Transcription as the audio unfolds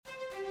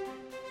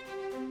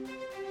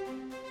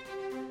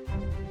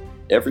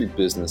every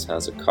business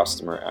has a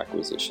customer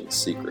acquisition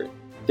secret.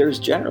 There's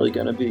generally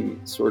going to be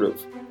sort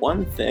of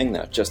one thing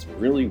that just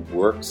really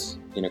works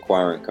in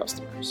acquiring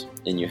customers,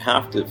 and you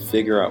have to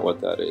figure out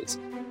what that is.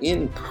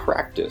 In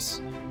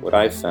practice, what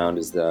I've found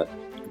is that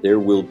there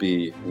will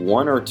be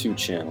one or two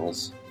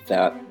channels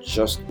that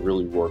just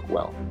really work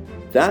well.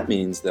 That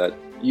means that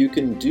you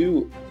can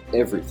do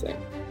everything.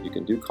 You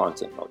can do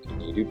content marketing,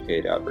 you do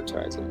paid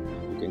advertising,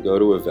 you can go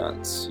to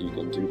events, you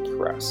can do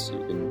press,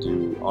 you can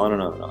do on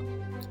and on and on.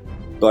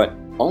 But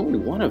only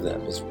one of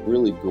them is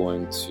really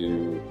going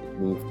to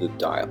move the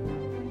dial.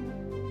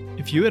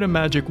 If you had a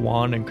magic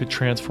wand and could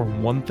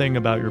transform one thing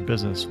about your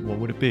business, what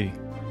would it be?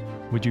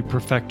 Would you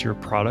perfect your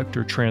product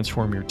or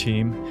transform your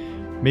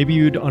team? Maybe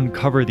you'd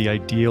uncover the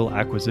ideal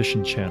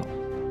acquisition channel.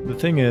 The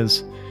thing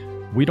is,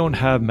 we don't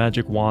have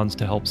magic wands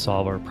to help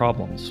solve our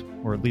problems,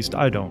 or at least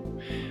I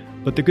don't.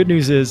 But the good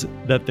news is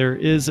that there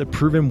is a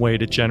proven way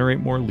to generate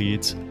more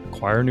leads,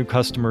 acquire new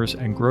customers,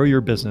 and grow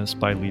your business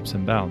by leaps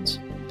and bounds.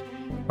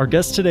 Our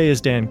guest today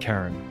is Dan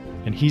Karen,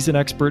 and he's an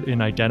expert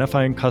in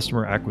identifying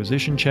customer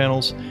acquisition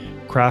channels,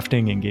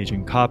 crafting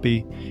engaging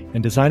copy,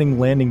 and designing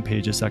landing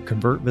pages that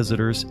convert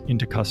visitors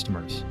into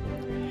customers.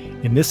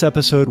 In this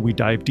episode, we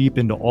dive deep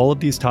into all of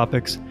these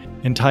topics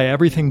and tie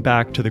everything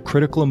back to the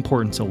critical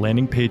importance a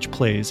landing page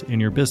plays in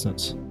your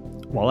business.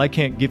 While I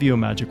can't give you a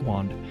magic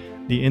wand,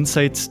 the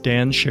insights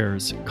Dan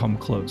shares come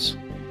close.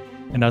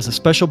 And as a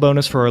special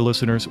bonus for our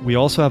listeners, we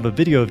also have a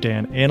video of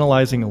Dan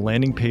analyzing a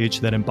landing page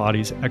that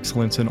embodies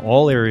excellence in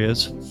all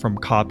areas, from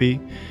copy,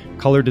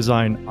 color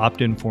design,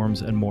 opt-in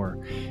forms, and more.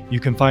 You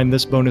can find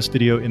this bonus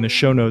video in the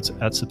show notes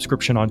at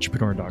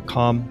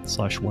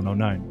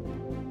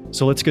subscriptionentrepreneur.com/109.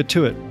 So let's get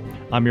to it.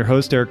 I'm your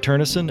host, Eric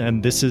Turnison,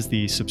 and this is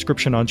the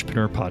Subscription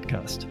Entrepreneur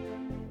Podcast.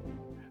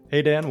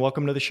 Hey, Dan,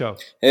 welcome to the show.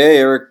 Hey,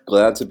 Eric,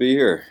 glad to be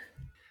here.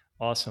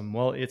 Awesome.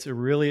 Well, it's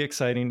really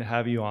exciting to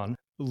have you on.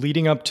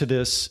 Leading up to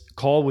this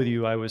call with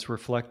you, I was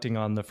reflecting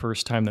on the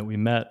first time that we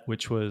met,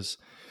 which was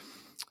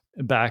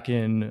back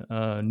in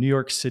New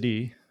York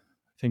City.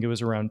 I think it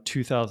was around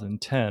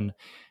 2010.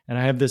 And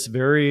I have this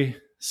very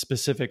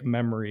specific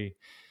memory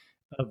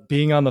of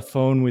being on the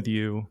phone with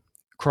you,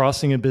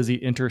 crossing a busy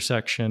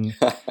intersection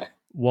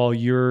while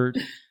you're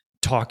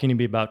talking to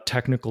me about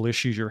technical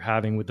issues you're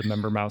having with the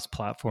MemberMouse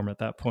platform at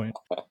that point.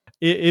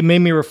 It made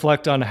me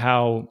reflect on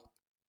how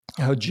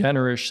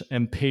generous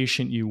and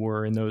patient you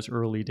were in those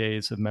early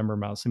days of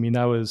MemberMouse. I mean,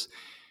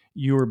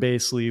 you were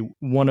basically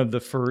one of the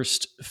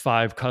first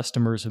 5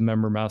 customers of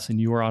MemberMouse,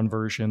 and you were on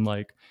version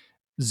like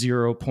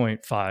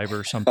 0.5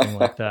 or something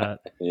like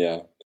that. Yeah.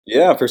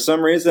 For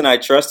some reason, I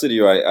trusted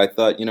you. I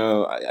thought,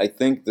 I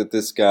think that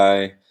this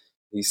guy,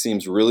 he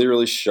seems really,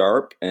 really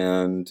sharp,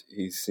 and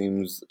he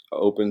seems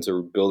open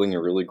to building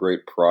a really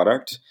great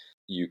product.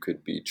 You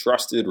could be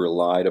trusted,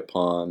 relied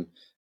upon,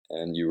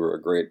 and you are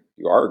a great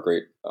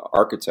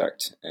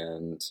architect.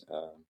 And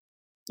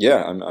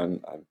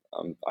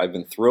I've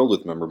been thrilled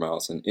with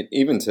MemberMouse, and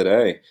even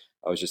today,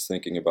 I was just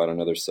thinking about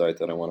another site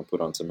that I want to put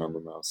onto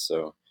MemberMouse.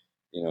 So,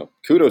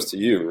 kudos to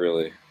you,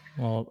 really.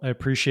 Well, I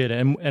appreciate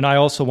it, and I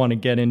also want to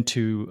get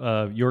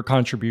into your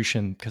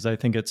contribution, because I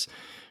think it's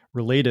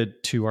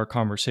related to our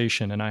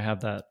conversation, and I have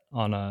that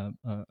on a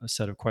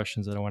set of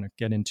questions that I want to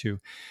get into.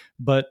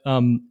 But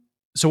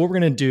so what we're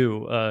going to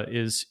do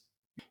is,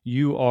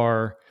 you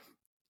are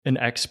an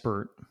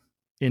expert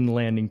in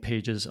landing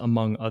pages,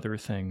 among other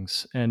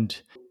things. And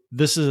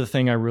this is a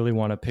thing I really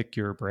want to pick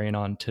your brain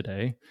on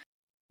today.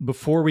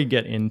 Before we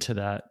get into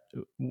that,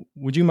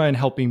 would you mind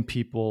helping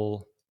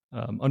people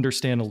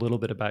understand a little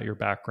bit about your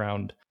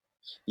background?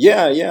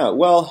 Yeah.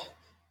 Well,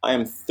 I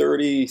am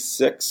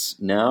 36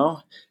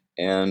 now,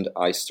 and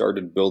I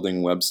started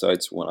building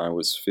websites when I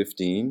was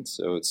 15.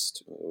 So it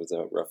was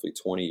roughly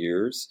 20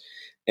 years.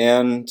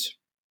 And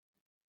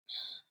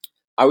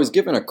I was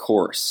given a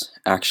course,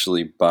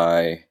 actually,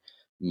 by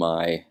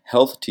my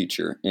health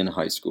teacher in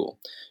high school.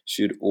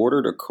 She had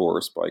ordered a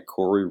course by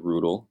Corey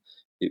Rudel.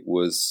 It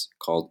was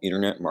called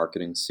Internet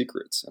Marketing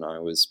Secrets, and I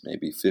was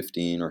maybe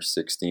 15 or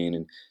 16.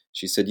 And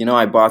she said,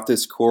 I bought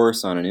this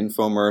course on an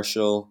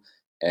infomercial,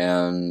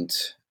 and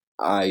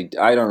I'm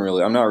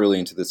not really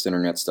into this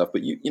internet stuff,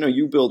 but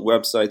you build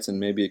websites, and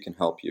maybe it can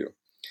help you.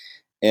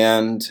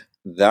 And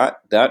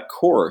that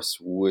course,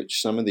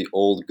 which some of the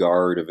old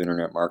guard of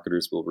internet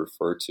marketers will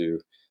refer to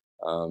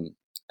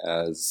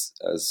as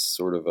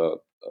sort of a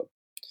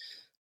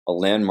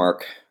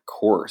landmark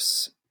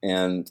course,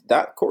 and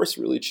that course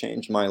really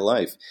changed my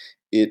life.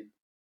 It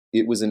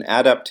was an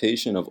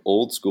adaptation of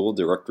old school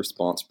direct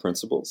response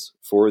principles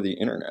for the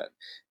internet,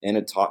 and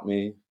it taught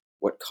me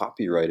what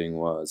copywriting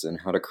was,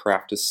 and how to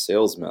craft a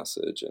sales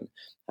message, and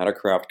how to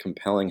craft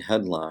compelling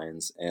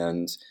headlines.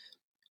 And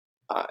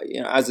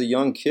as a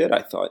young kid,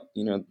 I thought,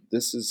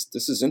 this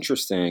is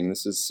interesting. It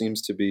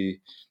seems to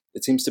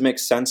make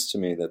sense to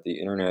me that the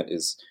internet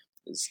is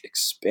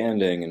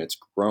expanding, and it's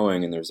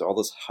growing, and there's all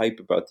this hype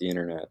about the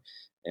internet.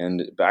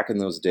 And back in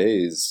those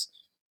days,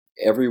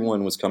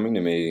 everyone was coming to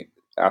me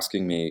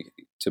asking me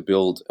to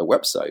build a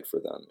website for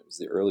them. It was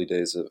the early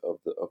days of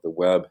the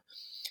web,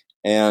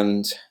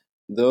 and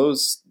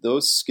those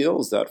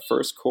skills, that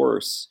first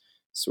course,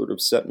 sort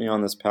of set me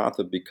on this path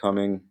of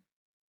becoming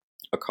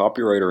a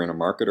copywriter and a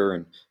marketer.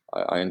 And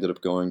I ended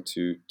up going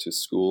to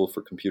school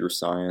for computer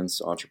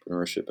science,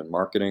 entrepreneurship, and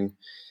marketing,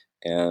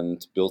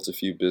 and built a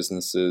few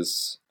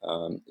businesses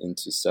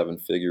into seven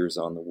figures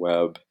on the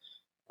web.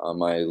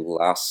 My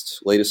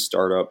latest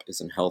startup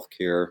is in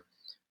healthcare.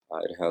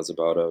 It has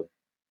about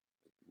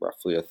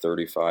roughly a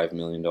 $35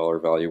 million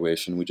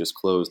valuation. We just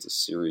closed a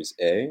Series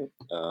A,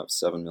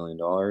 $7 million.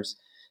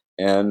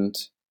 And,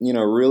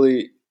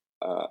 really,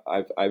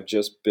 I've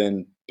just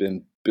been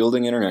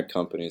building internet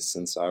companies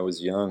since I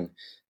was young.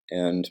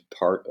 And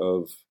part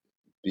of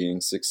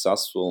being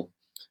successful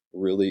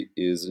really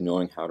is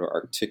knowing how to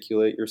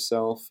articulate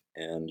yourself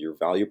and your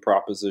value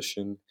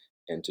proposition,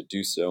 and to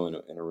do so in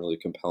a really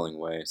compelling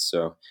way.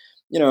 So,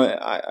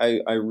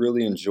 I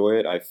really enjoy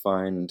it. I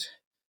find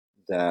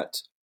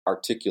that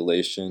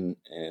articulation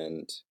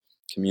and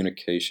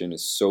communication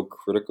is so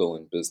critical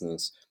in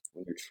business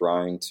when you're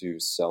trying to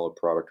sell a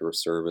product or a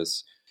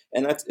service.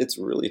 And it's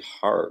really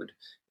hard.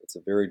 It's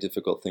a very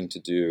difficult thing to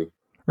do.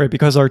 Right,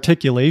 because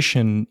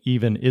articulation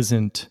even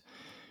isn't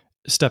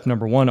step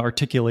number one.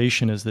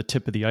 Articulation is the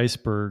tip of the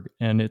iceberg,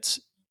 and it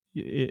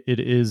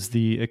is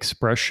the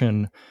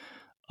expression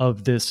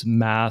of this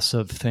mass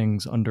of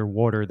things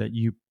underwater that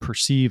you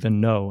perceive and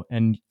know.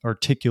 And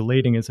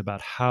articulating is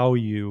about how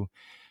you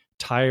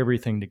tie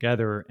everything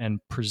together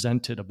and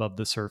present it above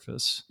the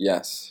surface.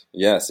 Yes,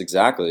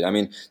 exactly. I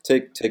mean,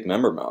 take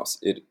MemberMouse.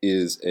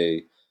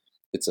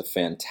 It's a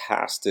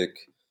fantastic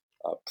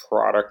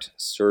product,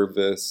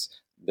 service.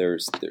 There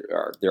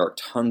are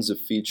tons of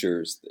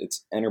features.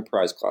 It's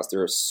enterprise class.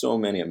 There are so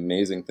many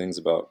amazing things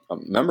about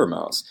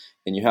MemberMouse,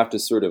 and you have to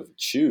sort of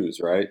choose,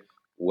 right?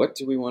 What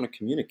do we want to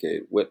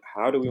communicate?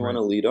 How do we want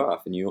to lead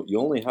off? And you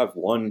only have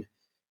one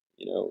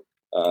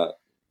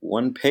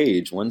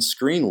page, one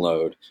screen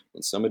load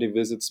when somebody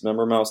visits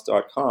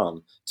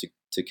membermouse.com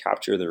to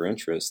capture their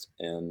interest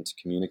and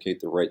communicate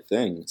the right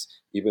things,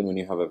 even when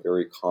you have a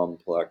very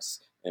complex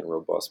and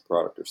robust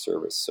product or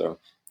service. So,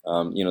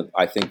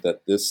 I think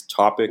that this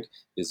topic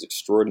is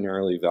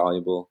extraordinarily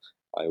valuable.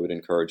 I would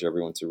encourage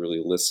everyone to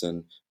really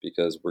listen,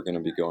 because we're going to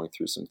be going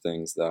through some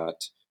things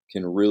that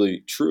can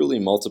really, truly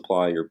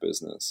multiply your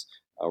business.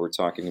 We're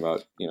talking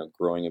about,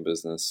 growing a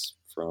business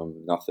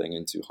from nothing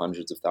into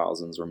hundreds of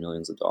thousands or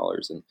millions of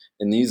dollars.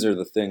 And these are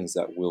the things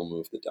that will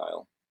move the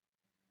dial.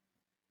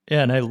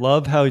 Yeah, and I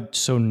love how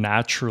so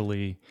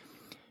naturally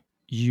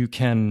you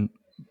can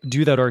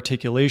do that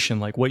articulation.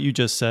 Like what you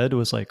just said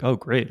was like, oh,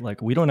 great.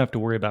 Like we don't have to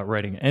worry about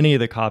writing any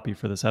of the copy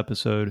for this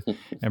episode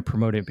and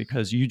promote it,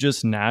 because you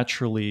just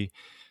naturally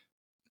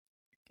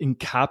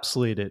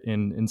encapsulate it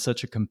in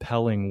such a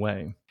compelling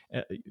way.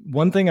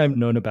 One thing I've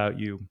known about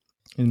you,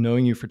 and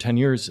knowing you for 10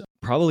 years,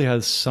 probably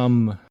has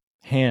some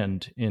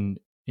hand in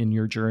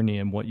your journey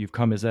and what you've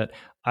come, is that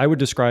I would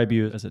describe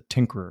you as a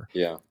tinkerer.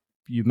 Yeah.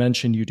 You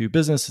mentioned you do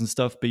business and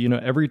stuff, but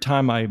every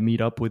time I meet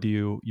up with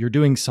you, you're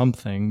doing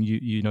something.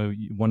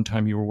 One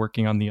time you were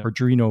working on the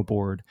Arduino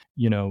board,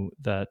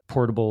 that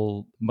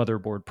portable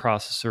motherboard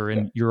processor,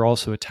 and you're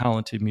also a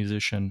talented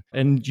musician.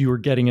 And you were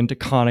getting into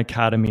Khan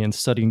Academy and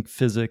studying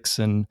physics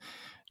and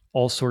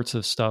all sorts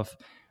of stuff.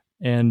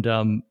 And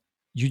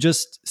you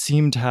just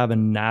seem to have a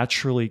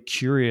naturally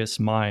curious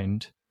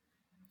mind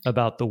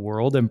about the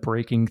world and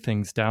breaking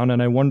things down.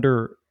 And I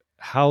wonder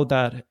how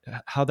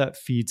that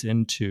feeds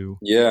into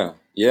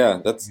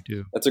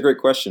that's a great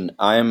question.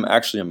 I am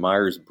actually a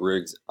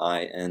Myers-Briggs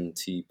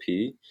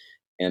INTP,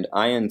 and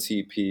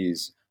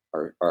INTPs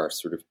are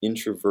sort of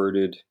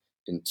introverted,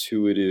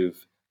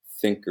 intuitive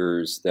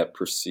thinkers that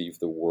perceive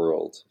the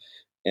world.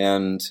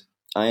 And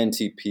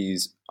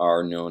INTPs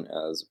are known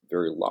as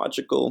very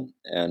logical,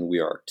 and we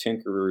are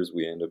tinkerers.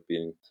 We end up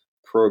being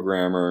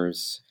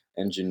programmers,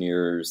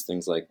 engineers,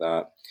 things like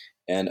that.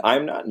 And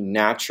I'm not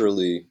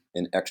naturally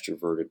an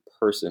extroverted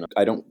person.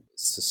 I don't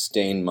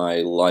sustain my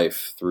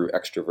life through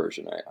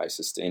extroversion. I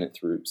sustain it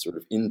through sort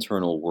of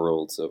internal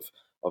worlds of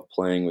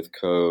playing with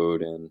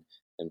code and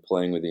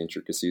playing with the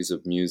intricacies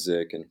of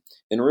music,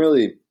 and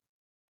really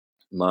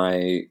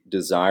my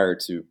desire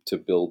to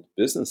build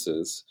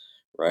businesses,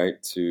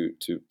 right? To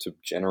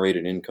generate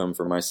an income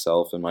for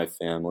myself and my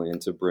family,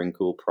 and to bring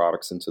cool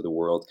products into the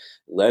world,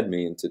 led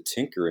me into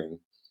tinkering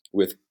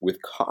with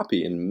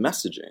copy and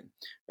messaging,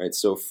 right?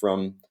 So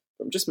from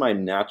just my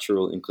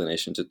natural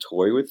inclination to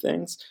toy with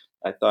things,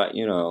 I thought,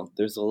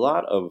 there's a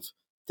lot of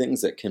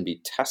things that can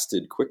be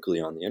tested quickly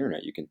on the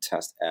internet. You can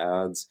test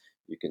ads,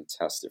 you can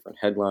test different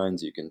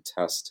headlines, you can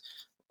test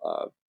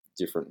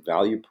different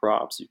value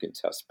props, you can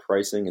test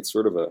pricing. It's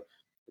sort of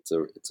it's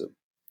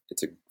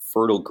a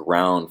fertile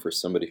ground for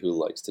somebody who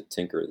likes to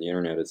tinker. The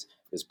internet is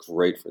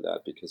great for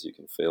that, because you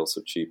can fail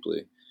so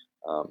cheaply.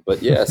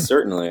 But yeah,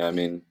 certainly, I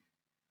mean,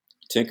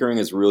 tinkering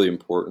is really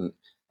important.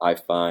 I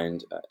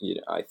find,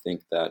 I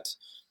think that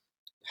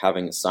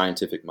having a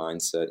scientific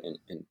mindset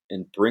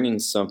and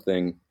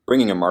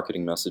bringing a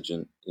marketing message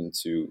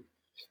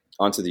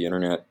onto the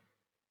internet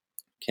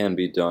can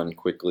be done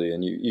quickly,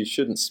 and you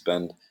shouldn't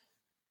spend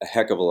a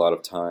heck of a lot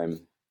of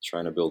time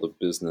trying to build a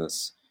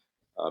business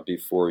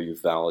before you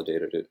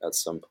validated it at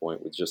some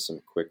point with just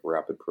some quick,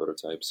 rapid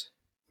prototypes.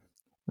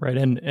 Right.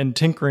 And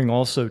tinkering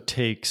also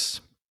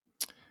takes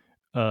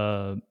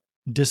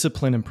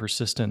discipline and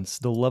persistence.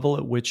 The level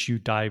at which you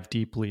dive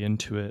deeply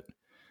into it,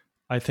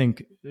 I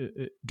think,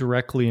 it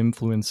directly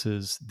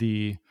influences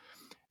the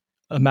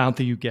amount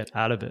that you get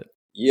out of it.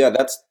 Yeah,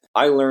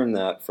 I learned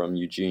that from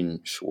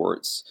Eugene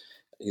Schwartz.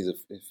 He's a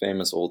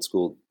famous old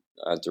school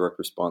direct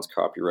response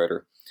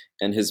copywriter.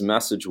 And his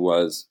message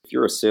was, if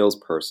you're a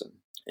salesperson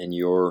and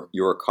you're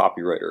a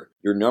copywriter,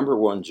 your number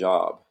one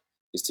job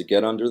is to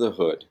get under the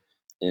hood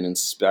and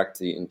inspect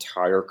the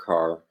entire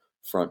car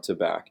front to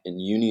back.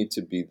 And you need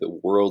to be the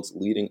world's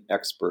leading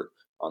expert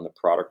on the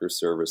product or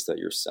service that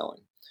you're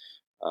selling.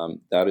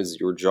 That is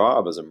your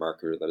job as a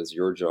marketer. That is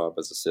your job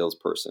as a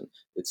salesperson.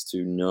 It's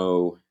to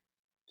know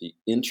the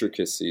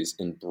intricacies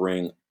and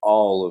bring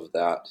all of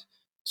that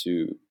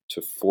to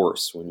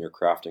force when you're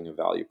crafting a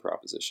value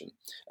proposition.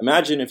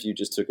 Imagine if you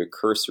just took a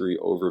cursory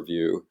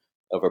overview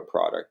of a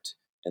product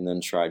and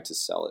then tried to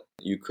sell it.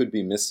 You could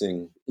be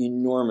missing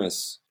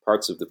enormous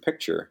parts of the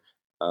picture.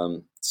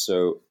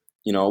 So,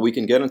 we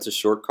can get into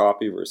short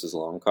copy versus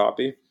long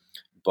copy,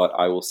 but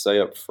I will say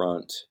up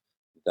front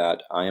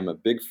that I am a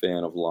big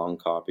fan of long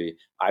copy.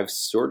 I've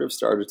sort of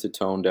started to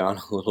tone down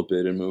a little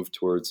bit and move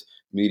towards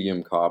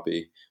medium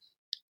copy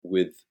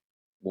with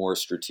more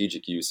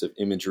strategic use of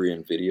imagery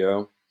and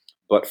video.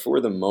 But for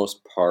the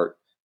most part,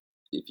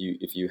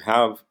 if you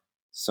have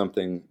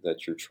something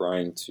that you're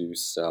trying to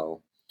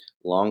sell,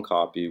 long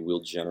copy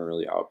will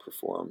generally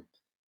outperform.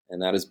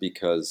 And that is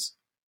because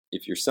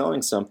if you're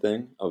selling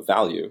something of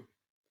value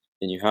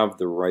and you have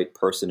the right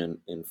person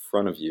in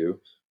front of you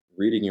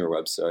reading your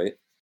website,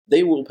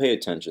 they will pay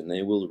attention.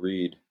 They will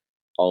read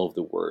all of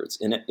the words.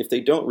 And if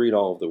they don't read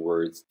all of the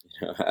words,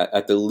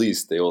 at the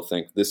least, they will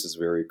think this is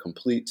very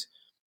complete.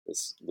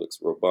 This looks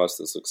robust.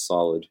 This looks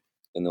solid.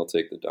 And they'll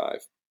take the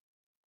dive.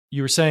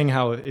 You were saying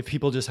how if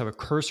people just have a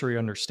cursory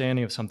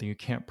understanding of something, you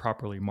can't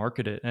properly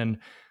market it. And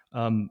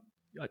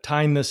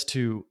tying this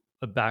to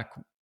back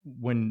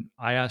when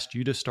I asked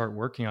you to start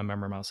working on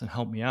MemberMouse and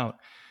help me out,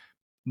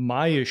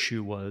 my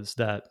issue was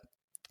that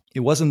it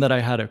wasn't that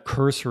I had a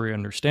cursory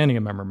understanding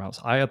of MemberMouse.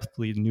 I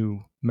absolutely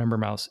knew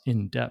MemberMouse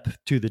in depth,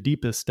 to the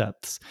deepest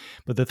depths.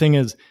 But the thing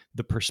is,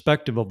 the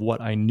perspective of what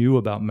I knew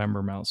about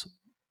MemberMouse,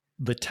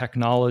 the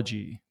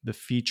technology, the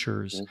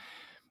features,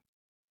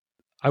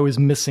 I was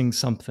missing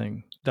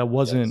something that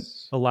wasn't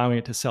allowing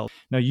it to sell.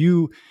 Now,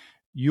 you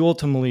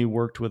ultimately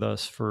worked with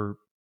us for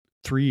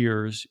 3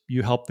 years.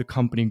 You helped the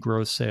company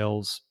grow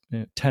sales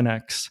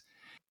 10x.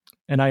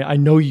 And I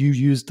know you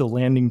used the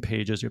landing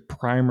page as your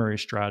primary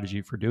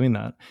strategy for doing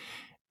that.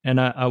 And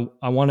I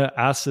want to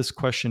ask this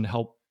question to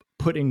help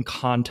put in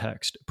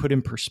context, put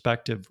in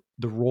perspective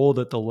the role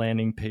that the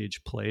landing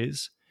page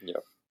plays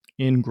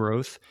in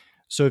growth.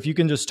 So if you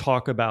can just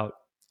talk about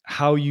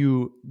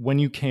when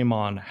you came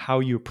on, how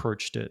you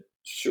approached it.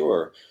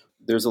 Sure.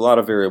 There's a lot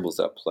of variables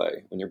at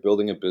play. When you're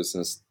building a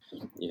business,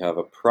 you have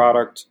a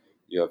product,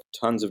 you have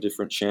tons of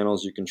different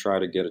channels you can try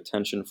to get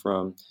attention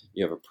from,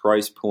 you have a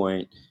price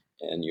point,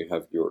 and you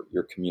have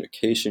your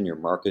communication, your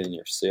marketing,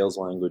 your sales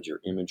language,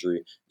 your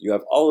imagery. You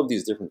have all of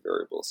these different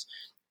variables.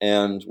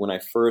 And when I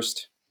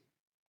first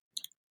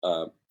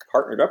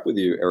partnered up with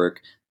you, Eric,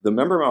 the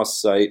MemberMouse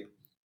site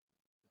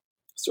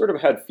sort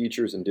of had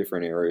features in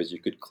different areas. You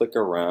could click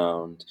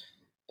around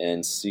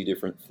and see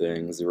different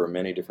things. There were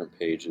many different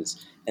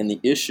pages. And the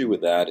issue with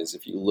that is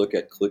if you look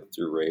at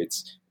click-through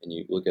rates and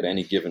you look at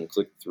any given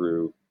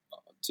click-through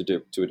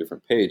to a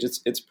different page,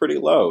 it's pretty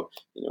low.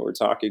 We're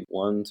talking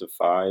 1% to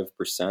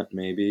 5%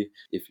 maybe.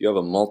 If you have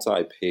a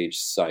multi-page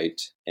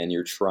site and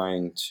you're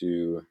trying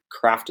to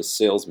craft a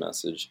sales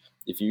message,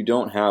 if you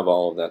don't have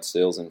all of that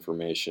sales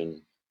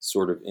information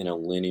sort of in a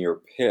linear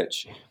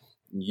pitch,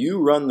 you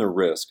run the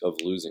risk of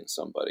losing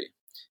somebody.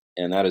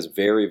 And that is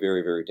very,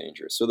 very, very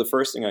dangerous. So the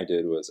first thing I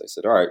did was I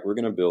said, all right, we're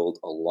going to build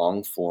a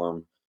long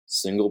form,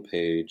 single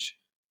page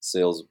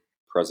sales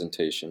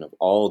presentation of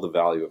all the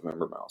value of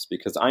MemberMouse.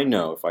 Because I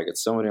know if I get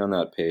somebody on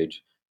that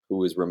page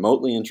who is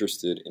remotely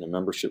interested in a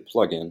membership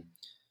plugin,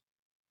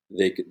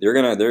 they're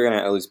gonna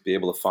at least be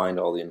able to find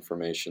all the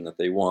information that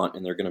they want,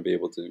 and they're going to be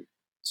able to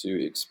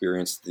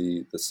experience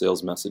the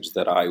sales message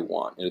that I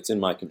want. And it's in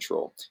my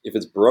control. If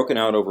it's broken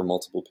out over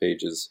multiple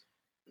pages,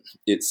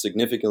 it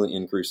significantly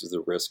increases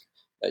the risk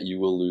that you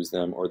will lose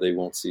them or they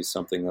won't see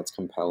something that's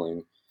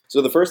compelling.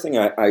 So the first thing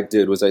I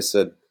did was I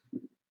said,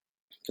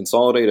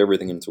 consolidate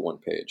everything into one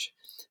page.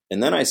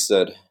 And then I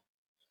said,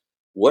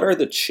 what are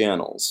the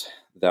channels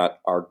that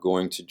are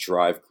going to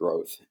drive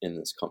growth in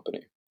this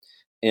company?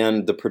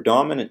 And the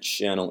predominant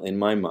channel in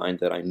my mind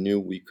that I knew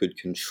we could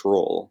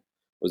control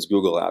was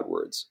Google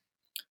AdWords.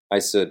 I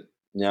said,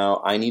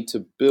 now I need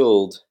to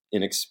build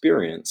an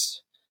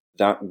experience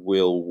that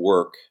will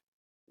work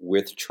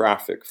with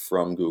traffic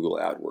from Google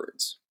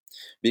AdWords.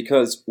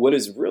 Because what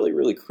is really,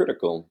 really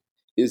critical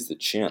is the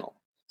channel.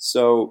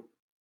 So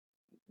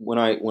when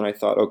I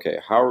thought, okay,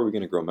 how are we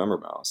going to grow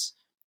MemberMouse?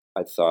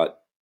 I thought,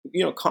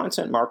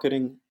 content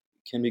marketing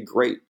can be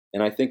great.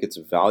 And I think it's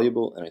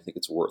valuable and I think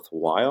it's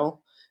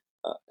worthwhile.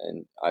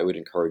 And I would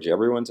encourage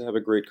everyone to have a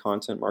great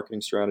content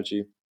marketing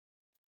strategy,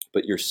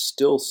 but you're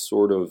still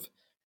sort of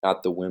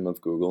at the whim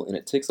of Google, and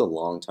it takes a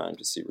long time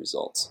to see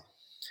results.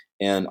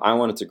 And I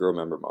wanted to grow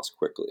MemberMouse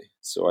quickly.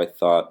 So I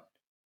thought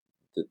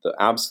that the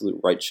absolute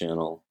right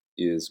channel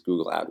is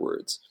Google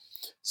AdWords.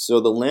 So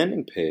the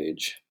landing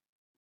page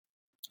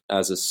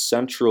as a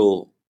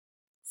central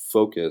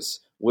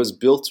focus was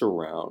built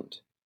around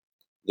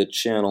the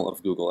channel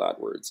of Google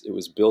AdWords. It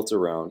was built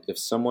around if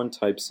someone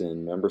types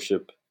in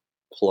membership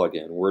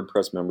plugin,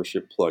 WordPress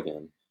membership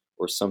plugin,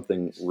 or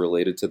something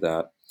related to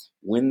that,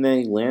 when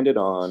they landed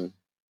on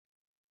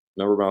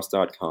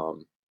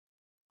membermouse.com,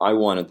 I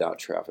wanted that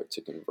traffic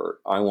to convert.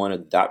 I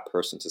wanted that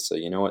person to say,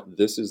 you know what,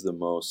 this is the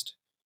most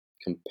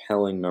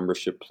compelling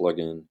membership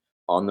plugin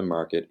on the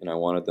market, and I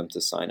wanted them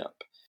to sign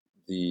up.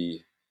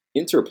 The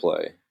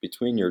interplay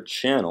between your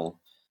channel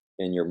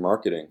and your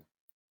marketing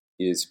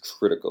is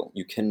critical.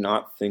 You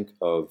cannot think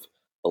of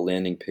a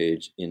landing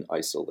page in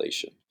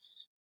isolation.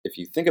 If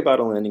you think about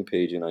a landing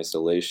page in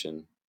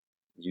isolation,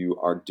 you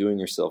are doing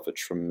yourself a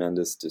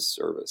tremendous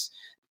disservice.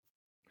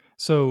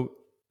 So,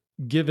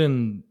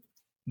 given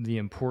the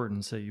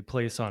importance that you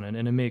place on it,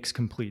 and it makes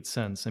complete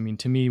sense. I mean,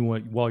 to me,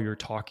 while you're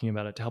talking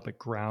about it, to help it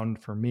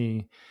ground for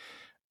me,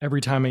 every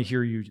time I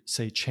hear you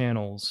say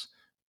channels,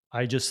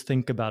 I just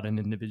think about an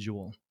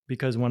individual.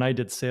 Because when I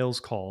did sales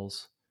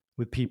calls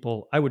with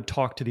people, I would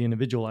talk to the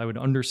individual. I would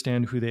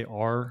understand who they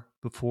are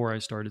before I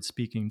started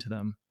speaking to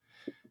them,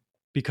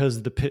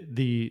 because the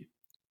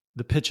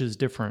pitch is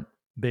different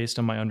based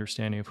on my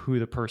understanding of who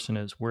the person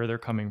is, where they're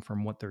coming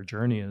from, what their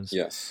journey is.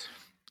 Yes.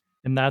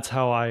 And that's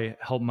how I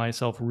help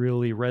myself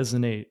really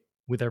resonate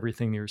with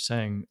everything you're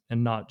saying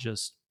and not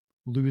just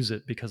lose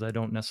it because I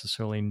don't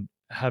necessarily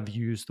have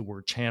used the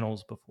word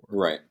channels before.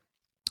 Right.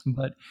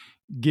 But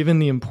given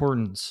the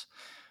importance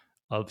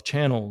of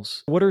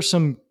channels, what are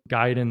some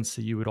guidance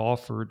that you would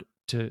offer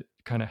to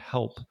kind of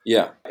help?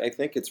 Yeah, I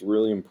think it's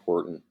really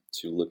important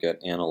to look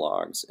at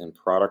analogs and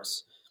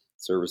products,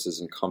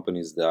 services, and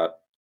companies that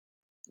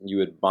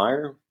you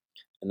admire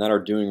and that are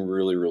doing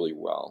really, really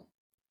well.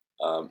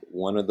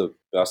 One of the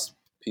best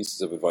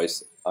pieces of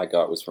advice I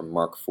got was from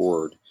Mark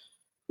Ford,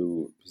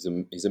 who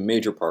he's a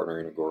major partner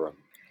in Agora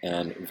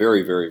and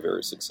very, very,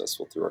 very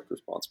successful direct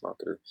response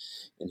marketer.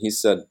 And he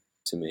said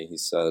to me,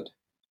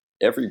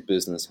 every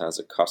business has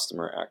a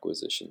customer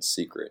acquisition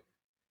secret.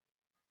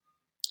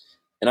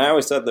 And I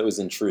always thought that was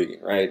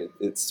intriguing, right?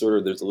 It's sort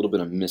of, there's a little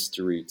bit of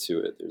mystery to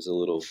it.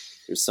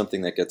 There's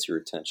something that gets your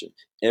attention.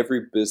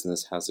 Every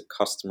business has a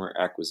customer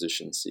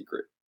acquisition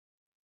secret.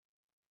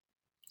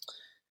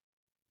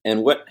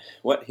 And what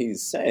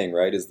he's saying,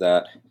 right, is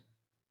that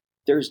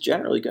there's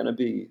generally going to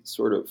be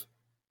sort of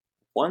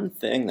one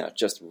thing that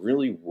just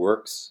really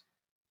works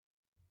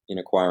in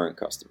acquiring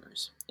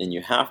customers, and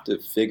you have to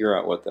figure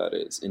out what that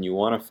is. And you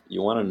want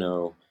to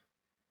know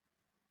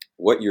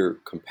what your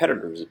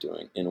competitors are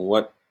doing and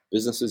what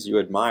businesses you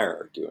admire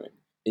are doing,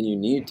 and you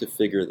need to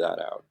figure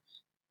that out.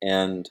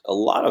 And a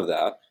lot of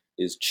that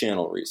is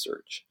channel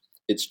research.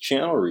 It's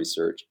channel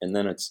research, and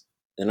then it's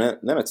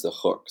the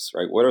hooks,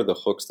 right? What are the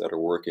hooks that are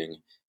working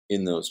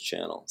in those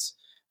channels?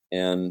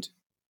 And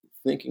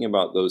thinking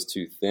about those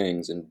two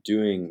things and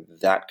doing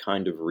that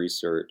kind of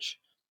research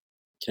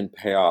can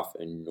pay off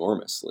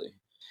enormously.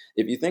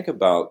 If you think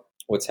about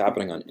what's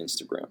happening on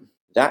Instagram,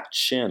 that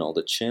channel,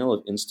 the channel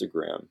of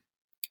Instagram,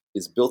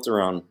 is built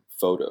around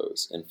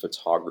photos and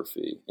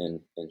photography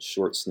and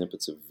short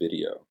snippets of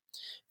video.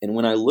 And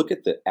when I look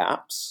at the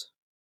apps,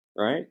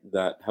 right,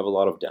 that have a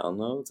lot of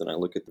downloads, and I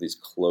look at these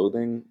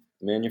clothing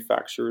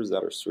manufacturers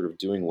that are sort of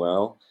doing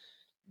well,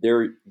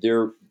 they're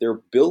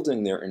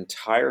building their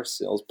entire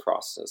sales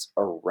process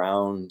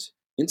around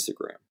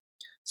Instagram,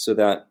 so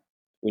that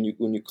when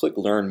you click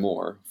learn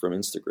more from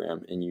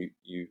Instagram and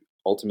you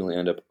ultimately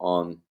end up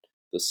on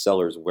the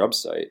seller's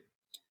website,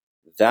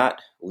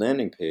 that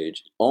landing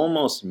page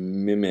almost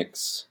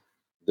mimics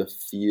the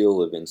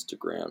feel of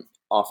Instagram.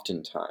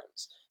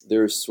 Oftentimes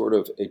there's sort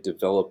of a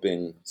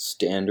developing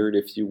standard,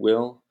 if you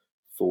will,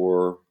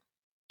 for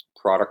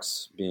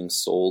products being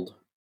sold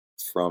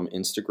from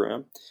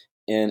Instagram.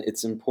 And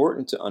it's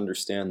important to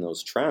understand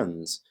those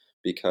trends,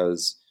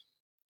 because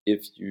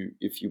if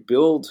you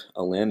build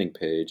a landing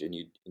page and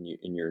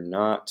you're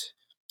not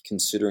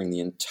considering the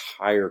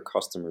entire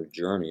customer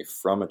journey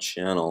from a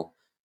channel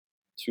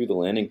to the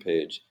landing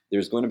page,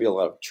 there's going to be a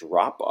lot of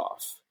drop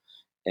off.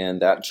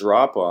 And that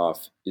drop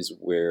off is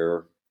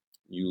where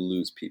you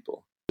lose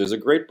people. There's a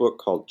great book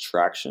called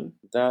Traction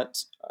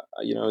that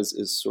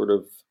is sort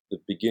of the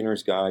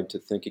beginner's guide to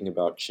thinking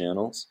about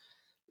channels.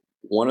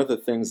 One of the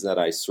things that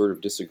I sort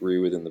of disagree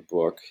with in the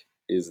book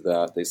is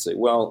that they say,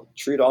 well,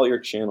 treat all your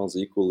channels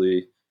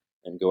equally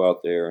and go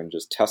out there and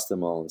just test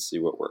them all and see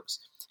what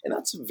works. And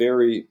that's a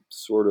very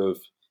sort of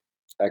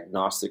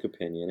agnostic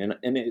opinion, and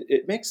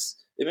it makes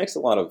a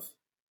lot of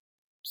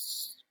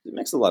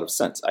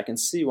sense. I can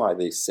see why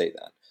they say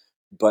that.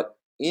 But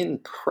in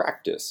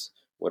practice,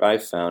 what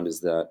I've found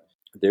is that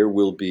there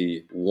will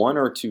be one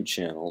or two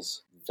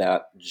channels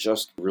that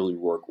just really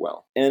work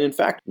well. And in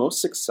fact,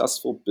 most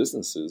successful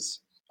businesses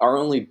are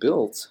only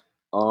built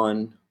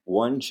on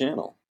one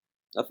channel.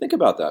 Now think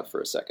about that for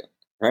a second,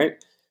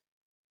 right?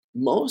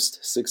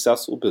 Most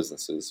successful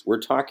businesses, we're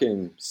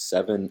talking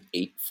 7,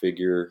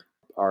 8-figure,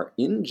 are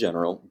in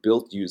general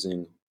built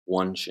using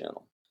one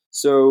channel.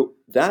 So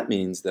that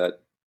means that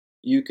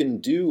you can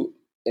do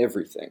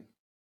everything.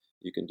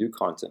 You can do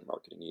content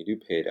marketing, you do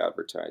paid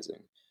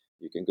advertising,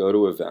 you can go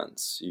to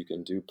events, you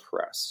can do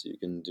press, you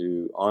can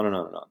do on and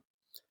on and on.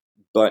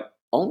 But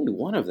only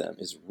one of them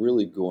is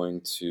really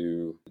going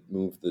to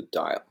move the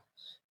dial.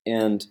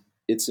 And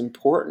it's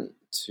important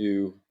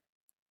to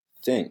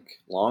think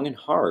long and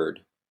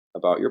hard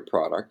about your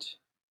product,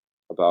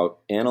 about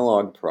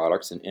analog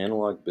products and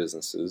analog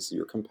businesses,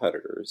 your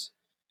competitors,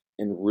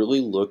 and really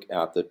look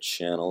at the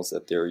channels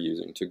that they're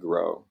using to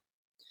grow.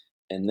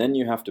 And then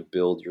you have to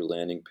build your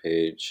landing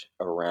page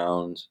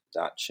around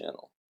that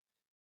channel.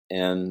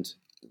 And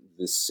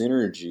the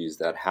synergies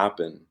that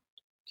happen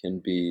can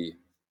be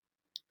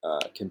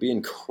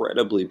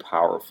incredibly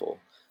powerful.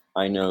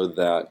 I know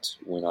that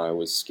when I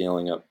was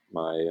scaling up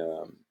my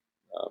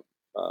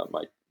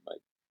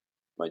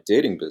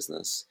dating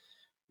business,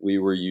 we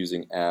were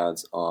using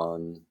ads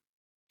on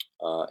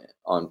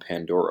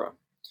Pandora,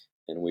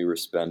 and we were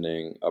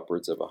spending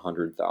upwards of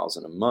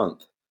 $100,000 a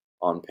month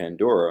on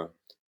Pandora,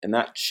 and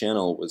that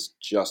channel was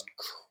just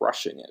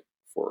crushing it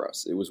for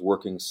us. It was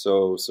working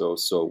so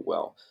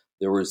well.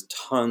 There was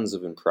tons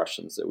of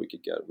impressions that we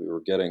could get. We were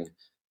getting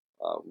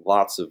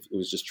it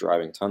was just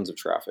driving tons of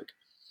traffic.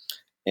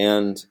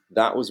 And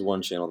that was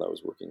one channel that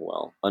was working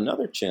well.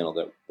 Another channel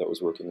that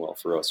was working well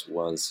for us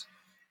was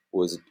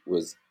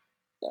the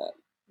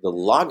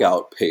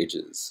logout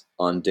pages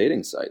on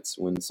dating sites.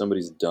 When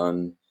somebody's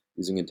done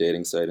using a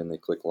dating site and they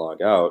click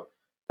log out,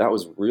 that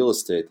was real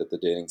estate that the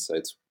dating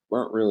sites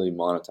weren't really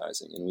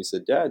monetizing. And we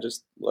said, Dad,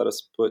 just let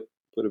us put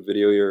a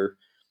video here.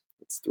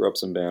 Let's throw up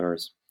some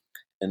banners.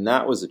 And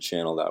that was a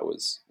channel that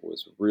was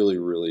really,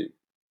 really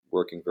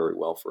working very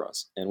well for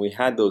us. And we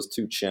had those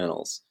two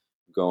channels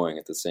going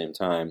at the same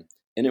time,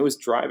 and it was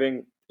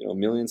driving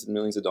millions and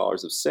millions of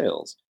dollars of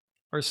sales.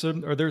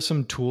 Are there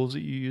some tools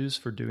that you use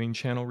for doing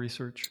channel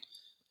research?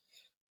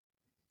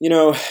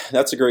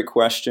 That's a great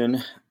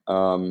question.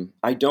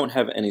 I don't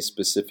have any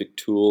specific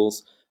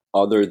tools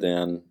other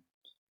than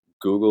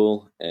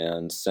Google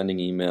and sending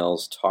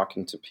emails,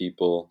 talking to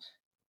people,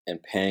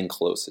 and paying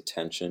close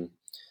attention.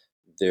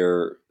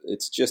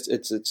 It's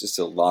just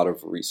a lot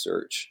of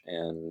research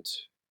and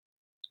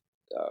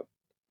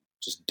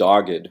just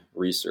dogged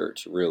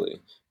research,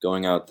 really,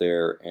 going out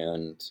there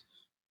and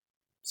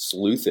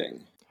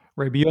sleuthing.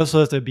 Right, but you also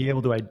have to be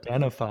able to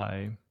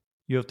identify.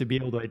 You have to be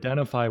able to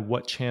identify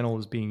what channel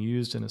is being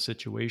used in a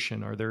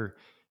situation.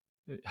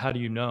 How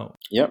do you know?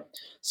 Yep.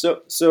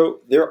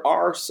 So there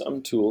are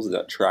some tools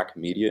that track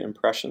media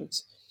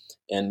impressions,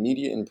 and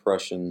media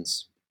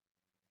impressions,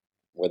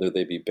 whether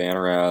they be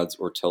banner ads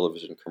or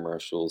television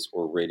commercials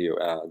or radio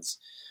ads,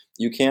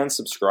 you can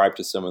subscribe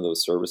to some of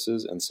those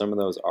services, and some of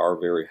those are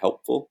very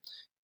helpful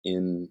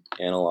in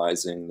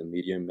analyzing the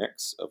media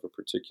mix of a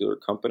particular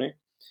company.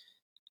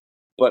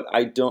 But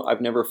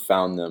I've never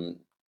found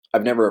them.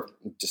 I've never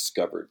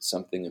discovered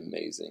something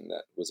amazing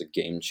that was a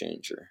game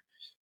changer.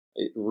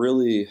 It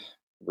really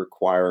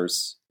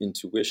requires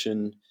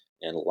intuition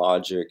and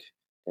logic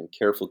and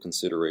careful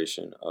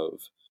consideration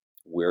of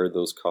where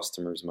those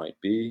customers might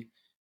be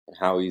and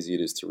how easy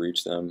it is to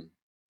reach them,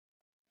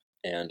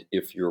 and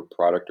if your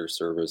product or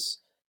service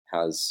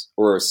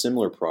or a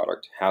similar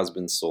product has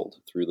been sold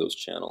through those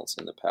channels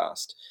in the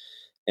past.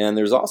 And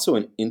there's also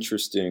an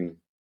interesting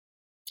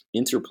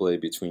interplay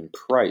between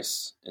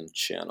price and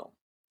channel,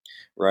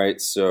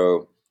 right?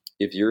 So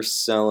if you're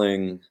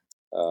selling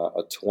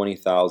a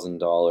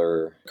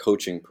 $20,000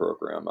 coaching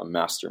program, a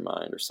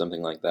mastermind or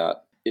something like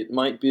that, it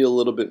might be a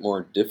little bit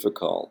more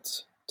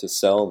difficult to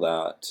sell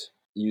that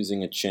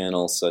using a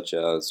channel such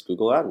as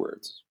Google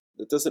AdWords.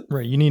 That doesn't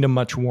right. You need a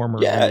much warmer.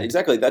 Yeah, lead.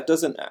 Exactly. That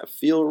doesn't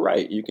feel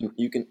right. You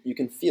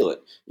can feel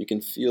it. You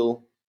can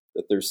feel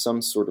that there's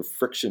some sort of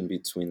friction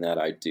between that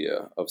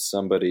idea of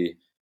somebody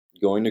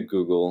going to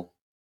Google,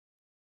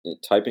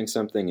 typing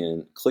something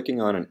in,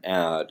 clicking on an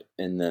ad,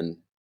 and then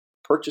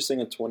purchasing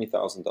a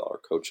 $20,000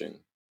 coaching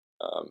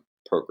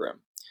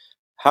program.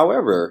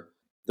 However,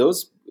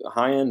 those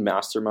high-end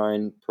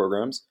mastermind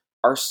programs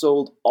are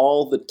sold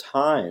all the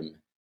time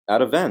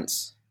at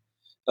events,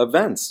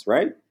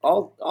 right?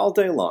 All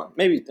day long.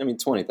 Maybe,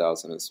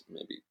 $20,000 is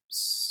maybe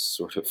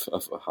sort of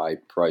a high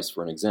price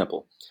for an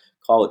example.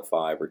 Call it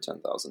 $5,000 or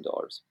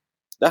 $10,000.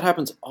 That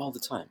happens all the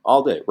time,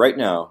 all day. Right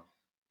now,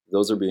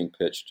 those are being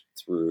pitched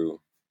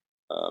through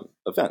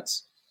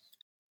events.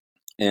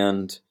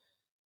 And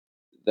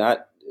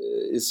that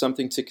is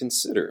something to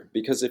consider,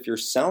 because if you're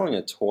selling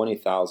a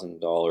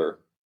 $20,000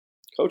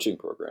 coaching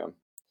program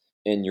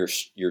and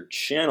your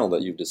channel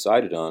that you've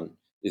decided on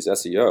is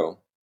SEO,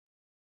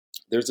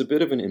 there's a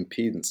bit of an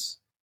impedance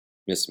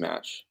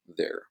mismatch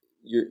there.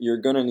 You're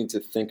going to need to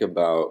think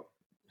about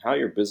how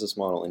your business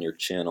model and your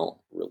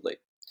channel relate.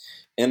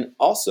 And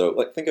also,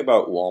 like, think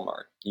about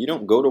Walmart. You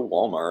don't go to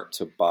Walmart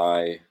to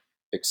buy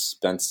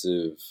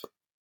expensive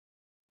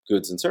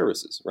goods and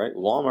services, right?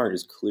 Walmart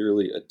is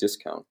clearly a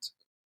discount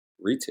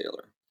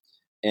retailer.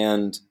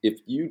 And if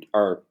you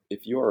are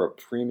a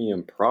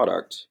premium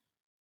product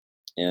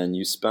and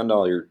you spend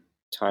all your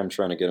time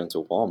trying to get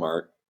into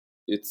Walmart,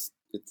 it's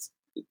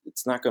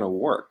not going to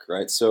work,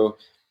 right? So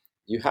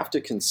you have to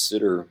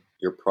consider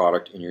your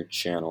product and your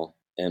channel.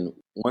 And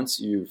once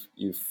you've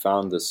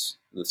found the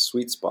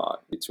sweet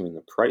spot between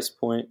the price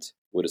point,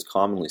 what is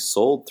commonly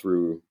sold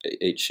through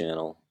a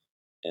channel,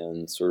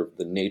 and sort of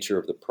the nature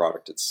of the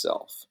product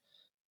itself.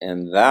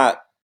 And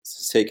that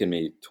has taken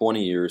me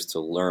 20 years to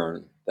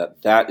learn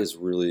that is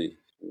really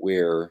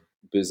where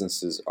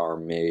businesses are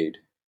made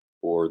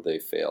or they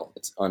fail.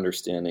 It's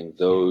understanding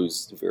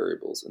those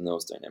variables and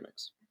those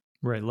dynamics.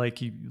 Right. Like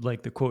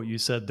the quote you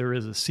said, there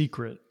is a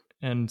secret,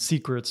 and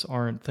secrets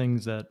aren't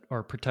things that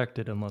are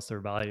protected unless they're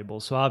valuable.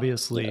 So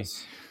obviously,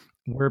 Yes.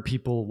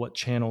 what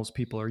channels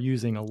people are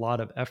using, a lot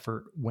of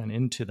effort went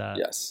into that.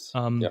 Yes.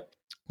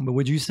 But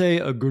would you say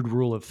a good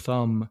rule of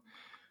thumb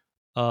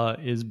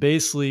is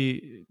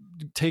basically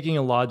taking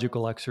a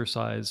logical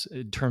exercise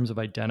in terms of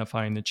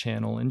identifying the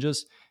channel and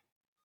just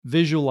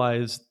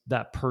visualize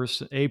that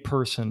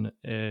person,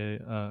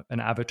 an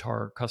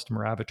avatar,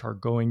 customer avatar,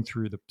 going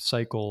through the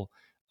cycle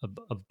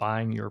of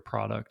buying your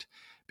product?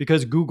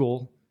 Because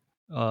Google,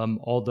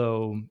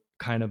 although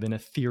kind of an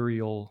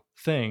ethereal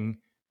thing,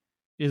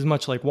 is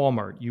much like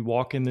Walmart. You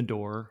walk in the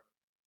door,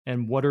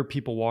 and what are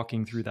people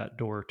walking through that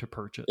door to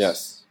purchase?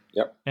 Yes.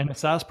 Yep. And a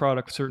SaaS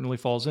product certainly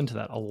falls into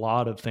that. A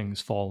lot of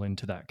things fall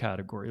into that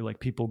category. Like,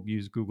 people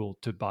use Google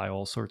to buy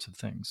all sorts of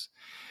things.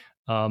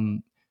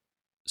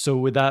 So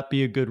would that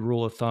be a good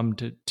rule of thumb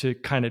to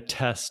kind of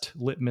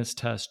litmus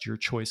test your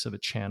choice of a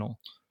channel?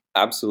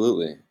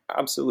 Absolutely.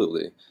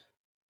 Absolutely.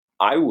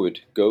 I would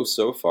go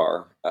so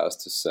far as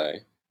to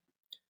say,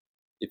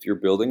 if you're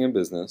building a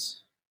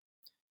business,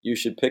 you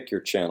should pick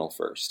your channel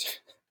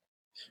first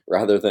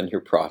rather than your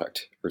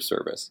product or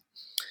service.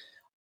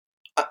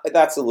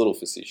 That's a little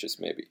facetious,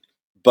 maybe.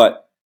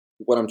 But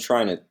what I'm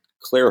trying to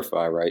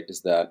clarify, right,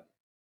 is that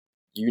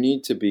you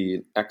need to be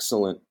an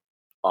excellent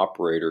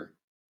operator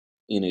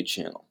in a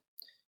channel.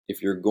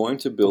 If you're going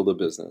to build a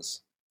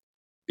business,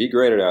 be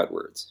great at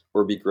AdWords,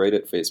 or be great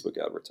at Facebook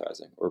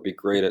advertising, or be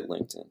great at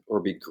LinkedIn, or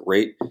be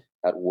great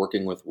at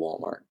working with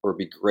Walmart, or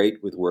be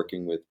great with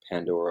working with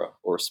Pandora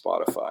or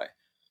Spotify,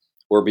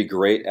 or be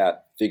great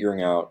at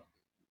figuring out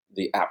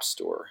the App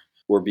Store,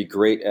 or be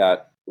great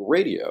at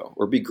radio,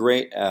 or be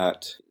great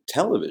at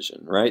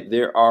television, right?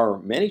 There are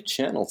many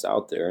channels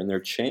out there, and they're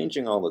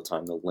changing all the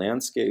time. The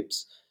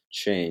landscapes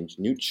change,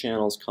 new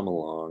channels come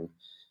along.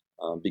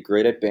 Be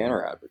great at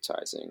banner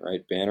advertising,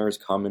 right? Banners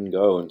come and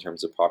go in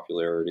terms of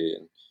popularity,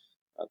 and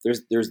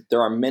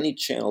there are many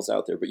channels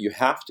out there, but you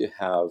have to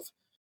have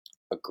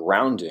a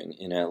grounding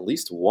in at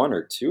least one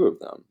or two of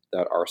them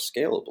that are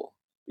scalable.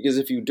 Because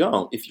if you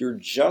don't, if you're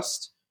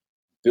just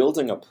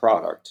building a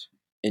product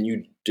and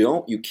you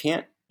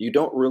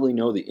don't really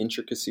know the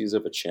intricacies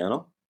of a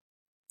channel,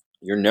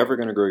 you're never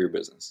going to grow your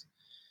business.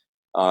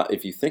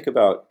 If you think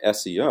about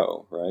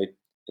SEO, right,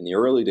 in the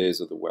early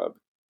days of the web,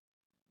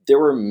 there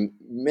were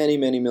many,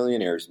 many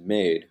millionaires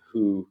made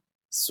who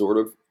sort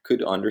of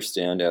could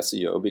understand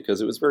SEO because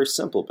it was very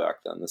simple back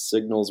then. The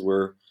signals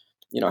were,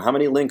 how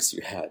many links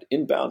you had,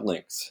 inbound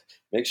links.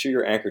 Make sure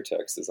your anchor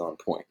text is on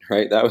point,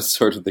 right? That was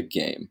sort of the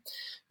game.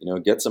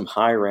 Get some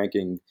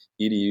high-ranking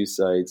EDU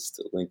sites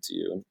to link to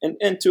you.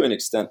 And to an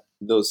extent,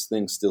 those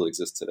things still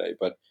exist today,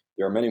 but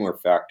there are many more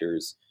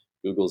factors.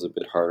 Google's a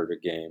bit harder to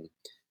game.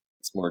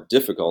 It's more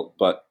difficult,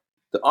 but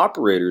the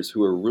operators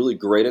who are really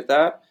great at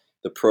that,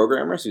 the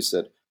programmers who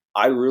said,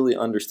 I really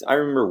understand. I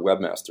remember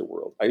Webmaster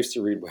World. I used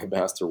to read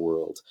Webmaster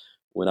World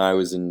when I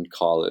was in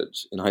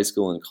college, in high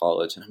school and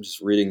college, and I'm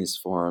just reading these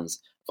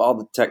forums of all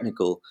the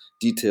technical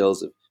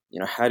details of,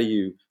 how do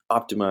you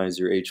optimize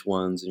your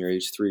H1s and your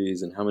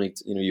H3s and how many,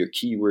 your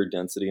keyword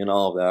density and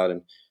all of that.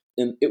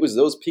 And it was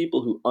those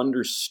people who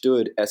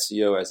understood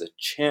SEO as a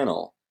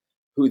channel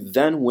who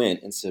then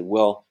went and said,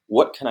 well,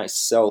 what can I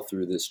sell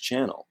through this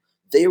channel?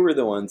 They were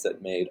the ones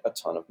that made a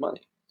ton of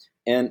money.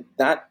 And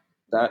that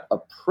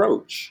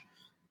approach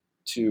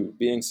to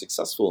being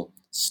successful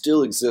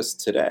still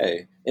exists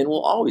today and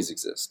will always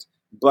exist.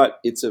 But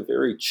it's a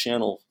very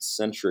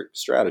channel-centric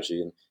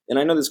strategy. And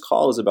I know this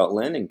call is about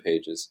landing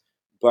pages,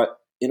 but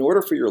in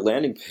order for your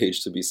landing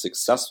page to be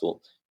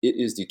successful, it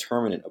is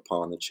determinant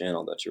upon the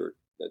channel that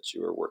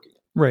you are working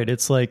in. Right.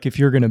 It's like if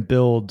you're going to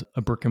build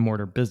a brick and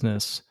mortar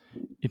business,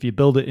 if you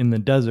build it in the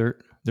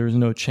desert, there's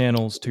no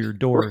channels to your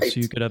door, right. So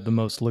you could have the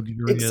most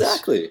luxurious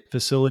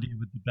facility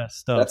with the best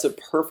stuff. That's a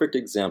perfect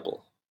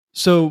example.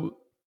 So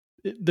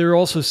there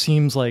also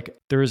seems like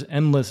there's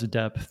endless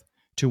depth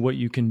to what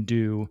you can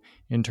do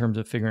in terms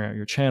of figuring out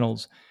your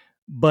channels.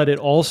 But it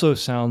also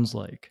sounds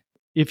like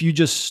if you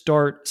just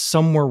start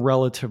somewhere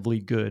relatively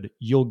good,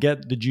 you'll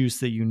get the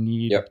juice that you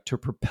need to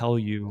propel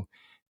you.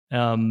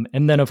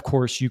 And then, of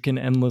course, you can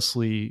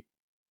endlessly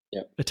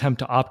Yep. attempt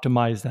to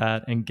optimize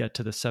that and get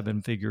to the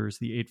 7 figures,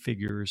 the 8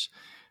 figures.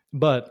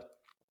 But,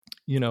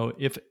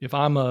 if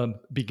I'm a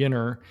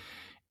beginner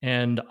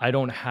and I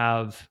don't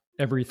have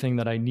everything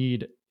that I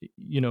need,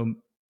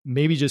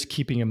 maybe just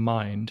keeping in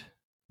mind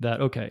that,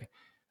 okay,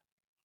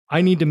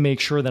 I need to make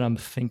sure that I'm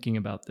thinking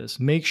about this,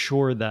 make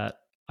sure that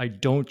I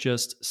don't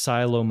just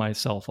silo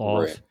myself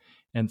off Right.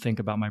 and think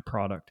about my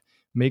product.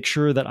 Make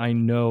sure that I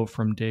know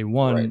from day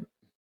one Right.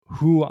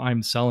 who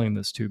I'm selling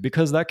this to,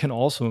 because that can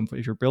also,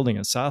 if you're building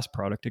a SaaS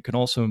product, it can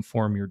also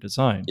inform your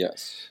design,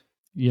 Yes.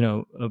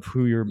 of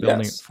who you're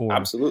building it Yes, for.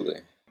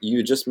 absolutely.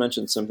 You just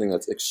mentioned something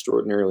that's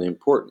extraordinarily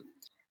important.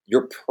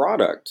 Your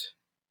product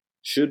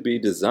should be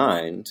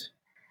designed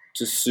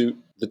to suit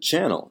the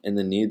channel and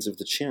the needs of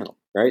the channel,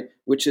 right?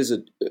 Which is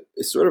a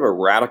sort of a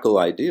radical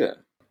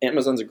idea.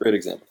 Amazon's a great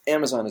example.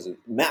 Amazon is a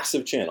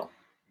massive channel,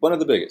 one of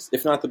the biggest,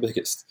 if not the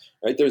biggest,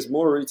 right? There's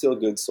more retail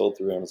goods sold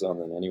through Amazon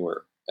than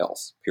anywhere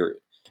else, period.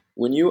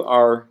 When you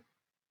are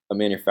a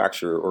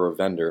manufacturer or a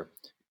vendor,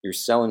 you're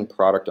selling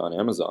product on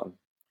Amazon,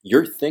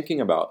 you're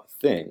thinking about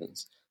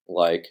things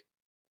like,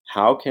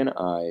 how can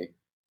I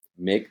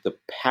make the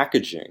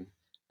packaging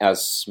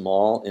as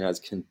small and as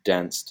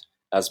condensed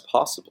as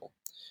possible?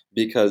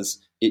 Because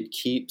it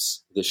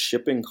keeps the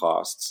shipping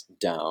costs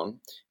down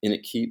and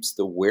it keeps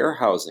the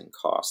warehousing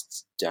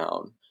costs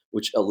down,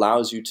 which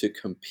allows you to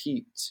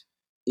compete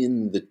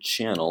in the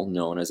channel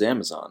known as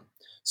Amazon.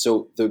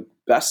 So the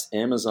best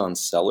Amazon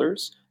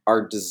sellers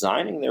are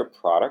designing their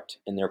product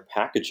and their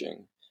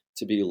packaging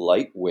to be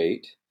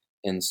lightweight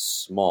and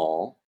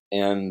small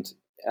and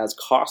as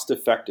cost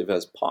effective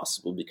as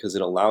possible, because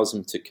it allows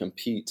them to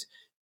compete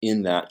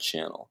in that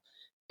channel.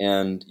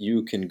 And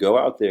you can go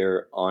out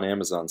there on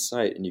Amazon's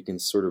site and you can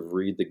sort of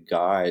read the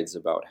guides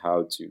about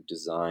how to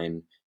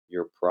design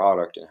your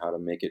product and how to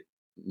make it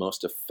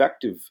most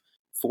effective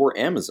for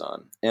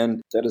Amazon.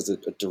 And that is a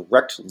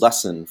direct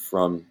lesson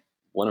from